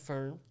Just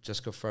confirm.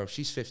 Just confirmed.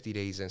 She's 50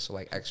 days in, so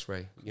like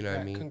X-ray. You know what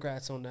I mean?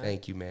 Congrats on that.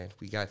 Thank you, man.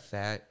 We got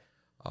that.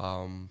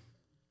 Then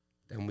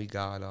we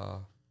got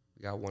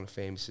one of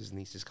Famous's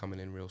nieces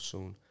coming in real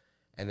soon,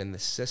 and then the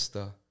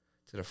sister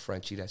to the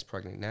Frenchie that's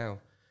pregnant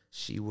now.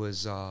 She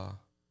was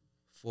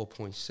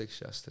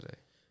 4.6 yesterday,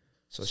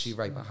 so she's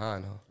right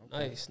behind her.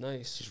 Nice.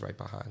 She's right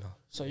behind her.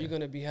 So you're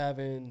gonna be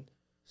having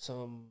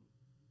some.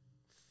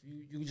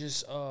 You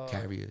just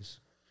Carriers.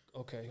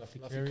 Okay. Fluffy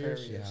Fluffy carriers?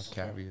 carriers.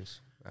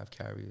 Yeah, I have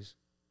carriers.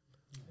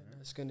 And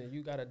that's gonna.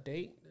 You got a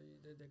date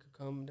that they could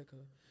come. They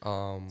could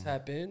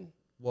tap in.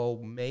 Well,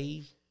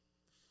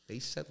 they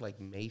said like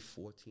May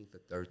 14th or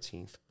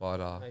 13th, but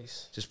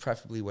Nice. just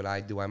preferably what I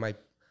do, I might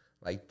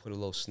like put a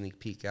little sneak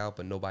peek out,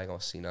 but nobody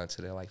gonna see none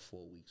until they're like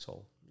 4 weeks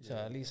old. So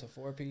at least a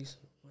 4-piece.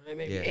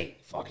 Maybe Yeah.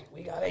 8. Fuck it,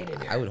 we got 8 in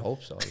there. I would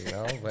hope so, you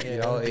know. But Yeah, you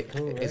know, that'd be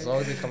cool, as right?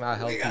 long as they come out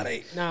healthy. We got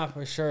 8. Nah,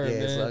 for sure, Yeah,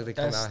 man. as long as they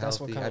come out That's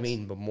what healthy. counts. I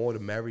mean, the more the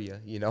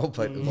merrier, you know.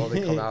 But as long as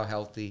they come out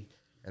healthy,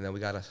 and then we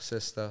got a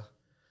sister,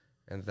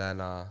 and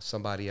then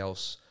somebody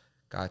else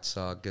got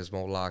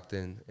Gizmo locked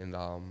in, and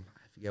I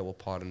forget what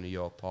part of New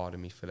York.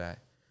 Pardon me for that.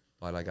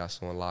 But I got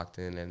someone locked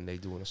in, and they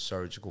doing a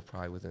surgical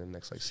probably within the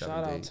next like 7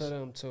 Shout out days. to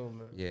them too,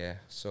 man. Yeah,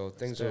 so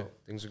things dope.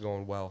 are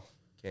going well.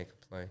 Can't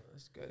complain.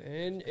 That's good.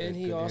 And Good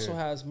he to also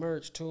hear. has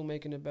merch too,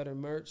 making it better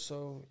merch.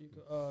 So you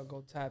could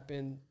go tap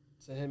in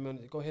to him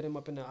and go hit him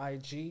up in the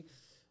IG,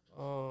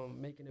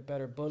 making it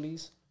better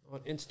Bullies on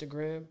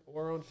Instagram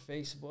or on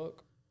Facebook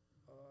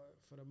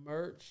for the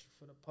merch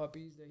for the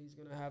puppies that he's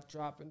gonna have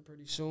dropping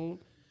pretty soon.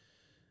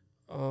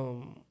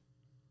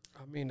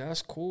 I mean,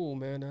 that's cool,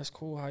 man. That's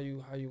cool how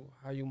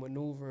you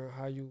maneuver,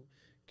 how you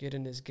get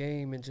in this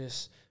game and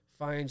just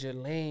find your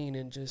lane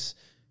and just,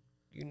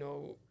 you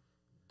know,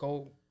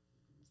 go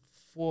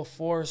full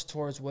force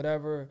towards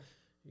whatever,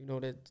 you know,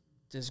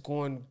 that's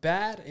going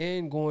bad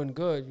and going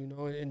good, you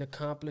know, and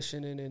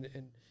accomplishing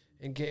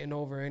and getting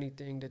over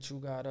anything that you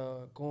got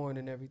going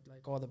and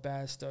like all the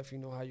bad stuff, you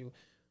know, how you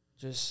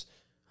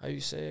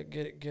say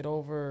it, get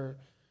over.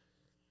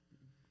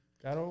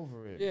 Got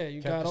over it. Yeah, you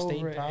kept got over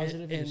stayed it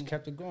positive and just and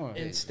kept it going.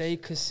 and stay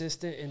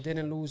consistent and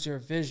didn't lose your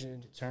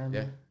vision. Determined.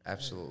 Yeah,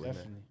 absolutely, man.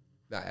 Definitely.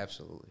 Nah,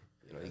 absolutely.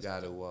 You know, you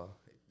got to.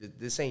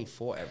 This ain't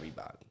for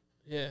everybody.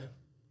 Yeah.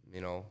 You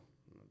know,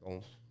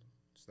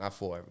 it's not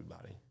for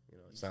everybody. You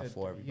know, it's not said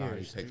for 3 everybody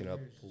years, picking 3 up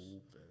years.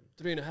 poop.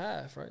 And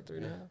 3.5, right?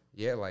 3.5.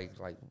 yeah, like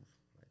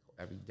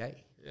every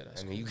day. Yeah,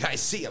 that's I mean, you guys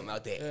see them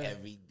out there Yeah.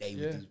 every day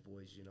Yeah. with these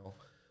boys, you know.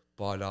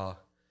 But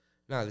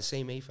Nah, the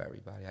same age for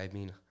everybody. I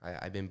mean,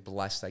 I've been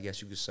blessed, I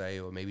guess you could say,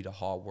 or maybe the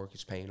hard work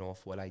is paying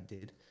off what I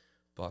did.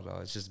 But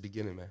it's just the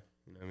beginning, man.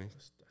 You know what I mean?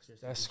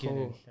 That's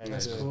cool.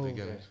 That's just cool. the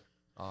beginning.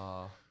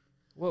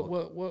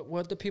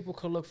 What the people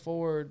could look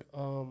forward?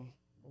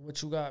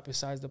 What you got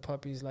besides the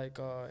puppies? Like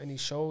any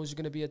shows you're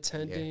gonna be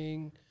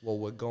attending? Yeah. Well,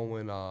 we're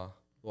going. Well,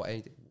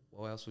 anything.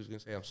 What else was you gonna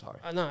say? I'm sorry.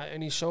 Nah,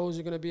 any shows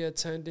you're gonna be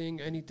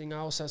attending? Anything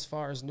else as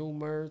far as new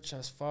merch?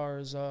 As far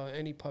as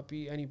any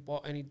puppy, any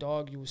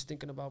dog you was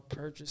thinking about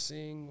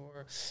purchasing,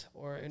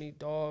 or any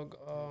dog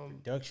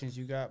Productions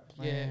you got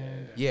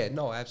planned? Yeah.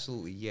 No,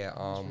 absolutely. Yeah.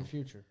 For the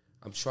future.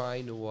 I'm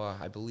trying to.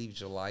 I believe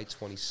July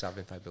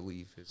 27th. I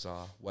believe is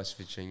West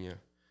Virginia.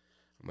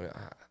 I'm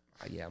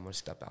gonna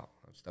step out.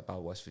 Step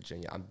out West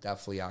Virginia. I'm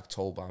definitely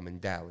October. I'm in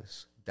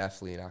Dallas.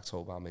 Definitely in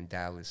October. I'm in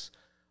Dallas.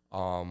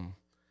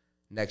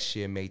 Next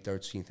year, May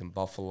 13th in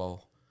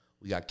Buffalo.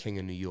 We got King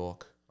of New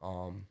York.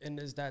 And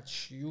is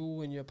that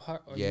you and your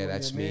partner? Yeah,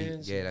 that's me.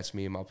 Mans? Yeah, that's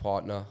me and my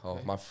partner.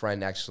 Okay. My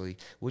friend, actually.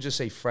 We'll just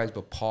say friends,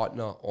 but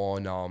partner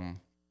on,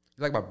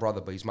 he's like my brother,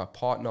 but he's my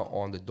partner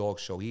on the dog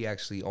show. He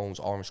actually owns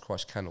Orange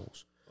Crush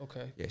Kennels.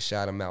 Okay. Yeah,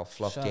 shout him out.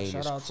 Fluff Game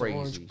is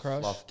crazy.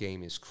 Fluff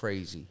Game is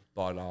crazy.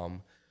 But,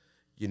 no,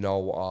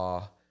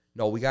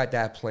 we got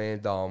that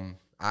planned.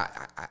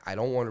 I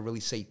don't want to really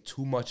say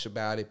too much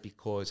about it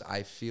because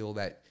I feel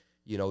that,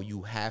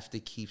 you have to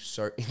keep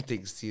certain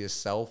things to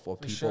yourself or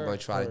people are going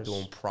to try to do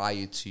them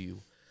prior to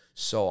you.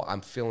 So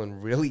I'm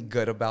feeling really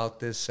good about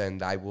this,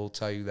 and I will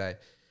tell you that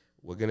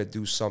we're going to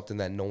do something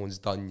that no one's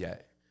done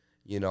yet.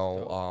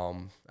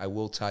 I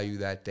will tell you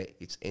that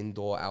it's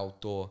indoor,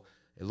 outdoor.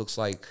 It looks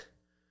like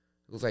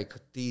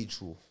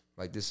cathedral.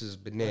 Like, this is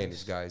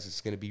bananas, guys.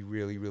 It's going to be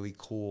really, really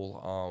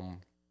cool.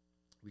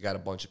 We got a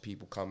bunch of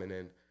people coming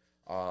in.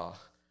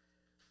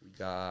 We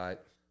got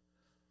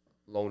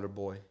Loner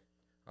Boy.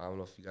 I don't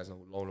know if you guys know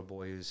who Loner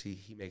Boy is.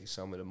 He making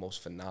some of the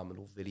most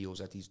phenomenal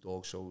videos at these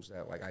dog shows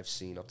that I've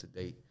seen up to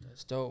date.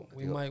 That's dope.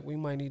 We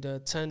might need to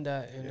attend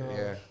that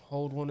and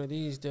hold one of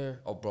these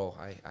there. Oh, bro,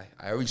 I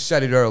already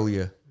said it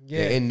earlier. Yeah.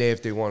 They're in there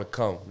if they want to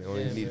come. They don't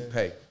even need to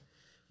pay.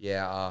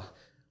 Yeah.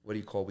 What do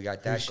you call? We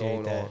got that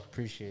going on.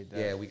 Appreciate that.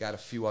 Yeah, we got a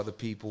few other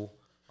people.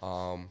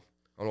 I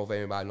don't know if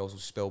anybody knows who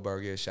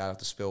Spielberg is. Shout out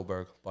to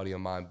Spielberg, buddy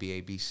of mine,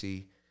 BABC.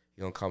 He's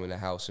gonna come in the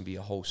house and be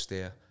a host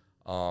there.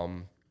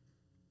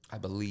 I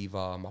believe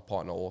my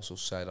partner also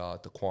said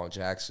Daquan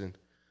Jackson.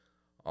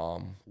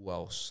 Who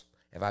else?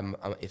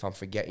 If I'm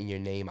forgetting your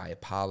name, I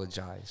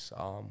apologize.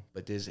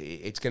 But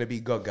it's gonna be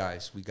good,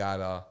 guys. We got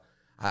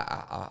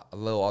a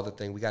little other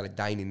thing. We got a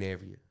dining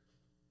area,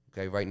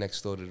 okay, right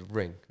next door to the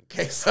ring.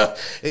 Okay, so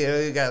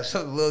we got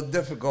something a little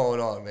different going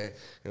on, man.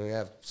 We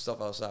have stuff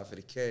outside for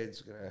the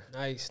kids.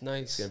 Nice.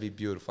 It's gonna be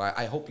beautiful.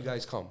 I hope you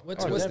guys come.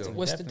 What's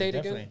the date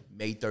again?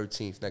 May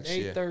 13th next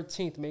year. May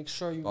 13th. Make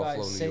sure you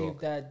Buffalo, guys save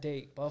that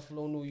date.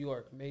 Buffalo, New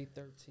York, May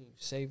 13th.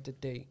 Save the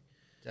date.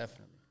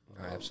 Definitely.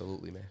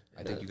 Absolutely, man.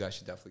 I think you guys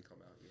should definitely come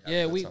out.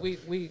 Yeah,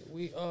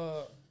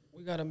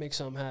 we gotta make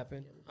something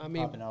happen. I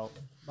mean,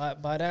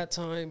 by that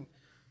time,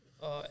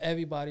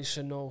 everybody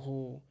should know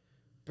who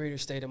Breeder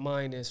State of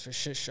Mind is for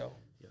Shit Show.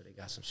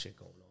 Got some shit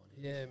going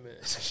on. Yeah, man.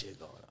 Some shit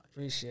going on.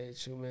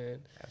 Appreciate you, man.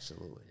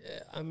 Absolutely.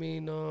 Yeah, I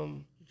mean,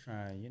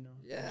 trying,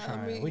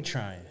 Yeah, we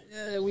trying.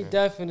 Yeah, we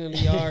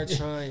definitely are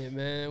trying,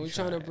 man. We're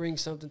trying to bring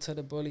something to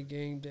the bully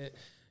game that,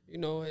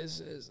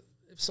 is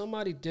if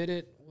somebody did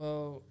it,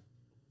 well,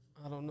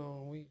 I don't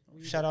know. We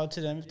shout out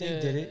to them if they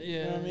did it. Yeah,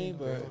 you know what I mean?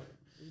 But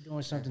we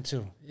doing something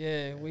too.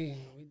 Yeah, we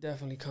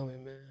definitely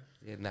coming, man.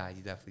 Yeah,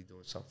 you're definitely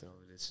doing something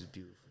over this. Is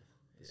beautiful.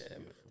 Yeah,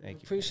 man.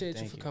 Thank you.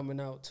 Appreciate you for coming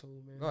out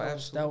too, man. No,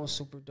 absolutely. That was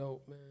super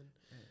dope,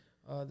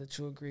 man. That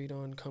you agreed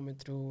on coming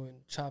through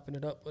and chopping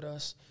it up with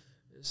us.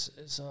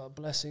 It's a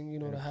blessing,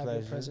 to have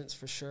your presence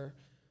for sure.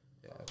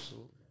 Yeah,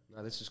 absolutely.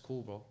 No, this is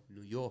cool, bro.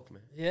 New York,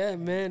 man. Yeah,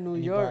 man. New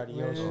York, man.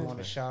 Anybody else want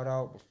to shout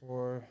out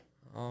before?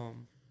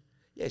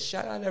 Yeah,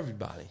 shout out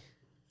everybody.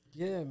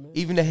 Yeah, man.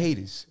 Even the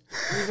haters.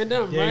 Even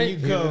them, right? There you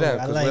go. Even them.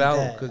 I like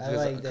that.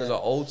 Because an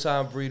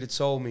old-time breeder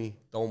told me,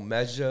 don't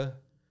measure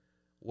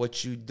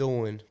what you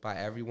doing by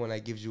everyone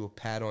that gives you a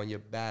pat on your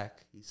back.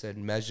 He said,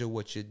 measure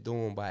what you're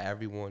doing by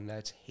everyone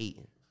that's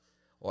hating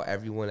or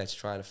everyone that's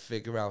trying to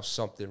figure out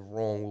something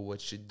wrong with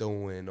what you're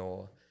doing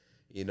or,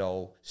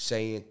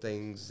 saying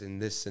things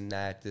and this and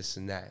that.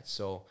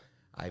 So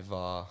I've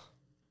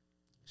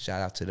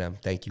shout out to them.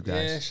 Thank you,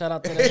 guys. Yeah, shout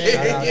out to the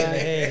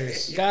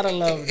haters. Gotta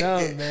love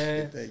them,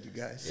 man. Thank you,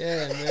 guys.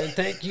 Yeah, man.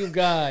 Thank you,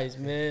 guys,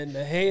 man.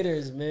 The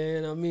haters,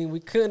 man. I mean, we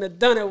couldn't have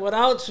done it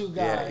without you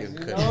guys. Yeah, we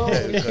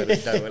couldn't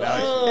have done it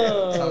without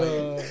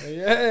you.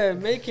 Yeah,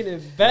 making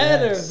it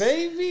better,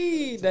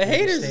 baby. The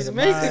haters is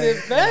making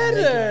it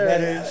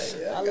better.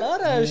 I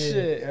love that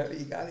shit. Yeah,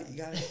 you got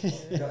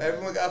it.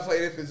 Everyone got to play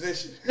their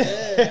position. Yeah,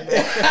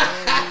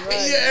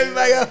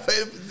 everybody got to play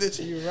their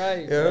position. You're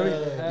right.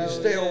 You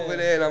stay over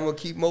there, and I'm gonna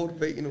keep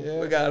motivating them.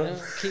 We got them.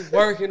 Keep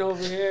working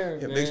over here.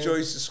 Yeah, man. make sure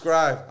you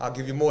subscribe. I'll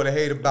give you more to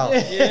hate about.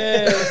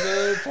 Yeah,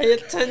 man. Pay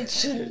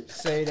attention.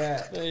 Say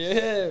that.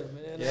 Yeah,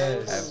 man.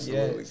 Yes,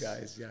 absolutely,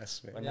 guys.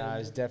 Yes, man. But nah,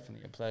 it's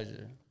definitely a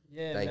pleasure.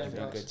 Yeah, Thank man, you Having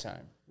a guys. good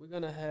time. we're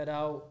gonna head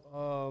out.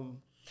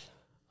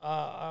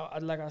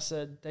 Like I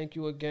said, thank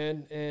you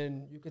again,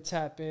 and you could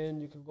tap in.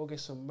 You can go get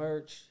some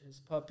merch, his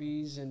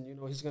puppies, and you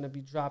know he's gonna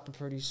be dropping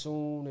pretty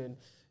soon. And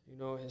you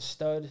know his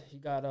stud, he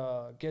got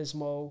a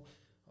Gizmo.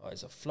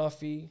 He's a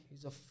Fluffy.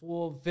 He's a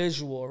full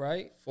visual,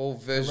 right? Full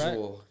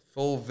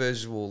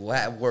visual,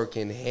 lab work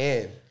in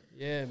hand.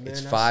 Yeah, man.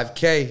 It's that's-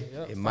 5K.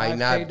 Yep, It might 5K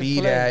not to be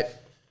play.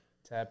 that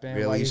Tap in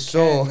really while you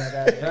soon. can.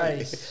 That's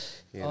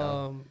right. You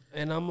know.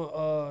 And I'm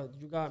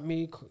you got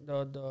me,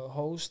 the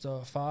host,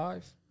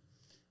 5.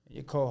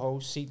 Your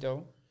co-host,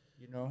 Cito,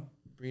 you know,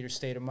 Breeder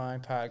State of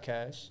Mind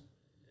podcast.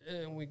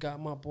 And we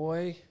got my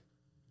boy.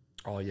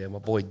 Oh yeah, my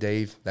boy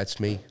Dave. That's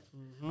me.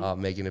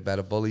 Making it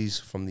better. Bullies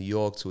from New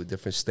York to a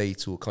different state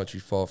to a country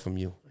far from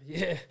you.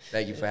 Yeah.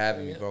 Thank you for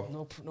having me, bro.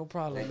 No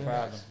problem, No man.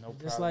 problem. No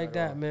Just problem like at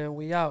that, all. man.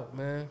 We out,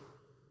 man.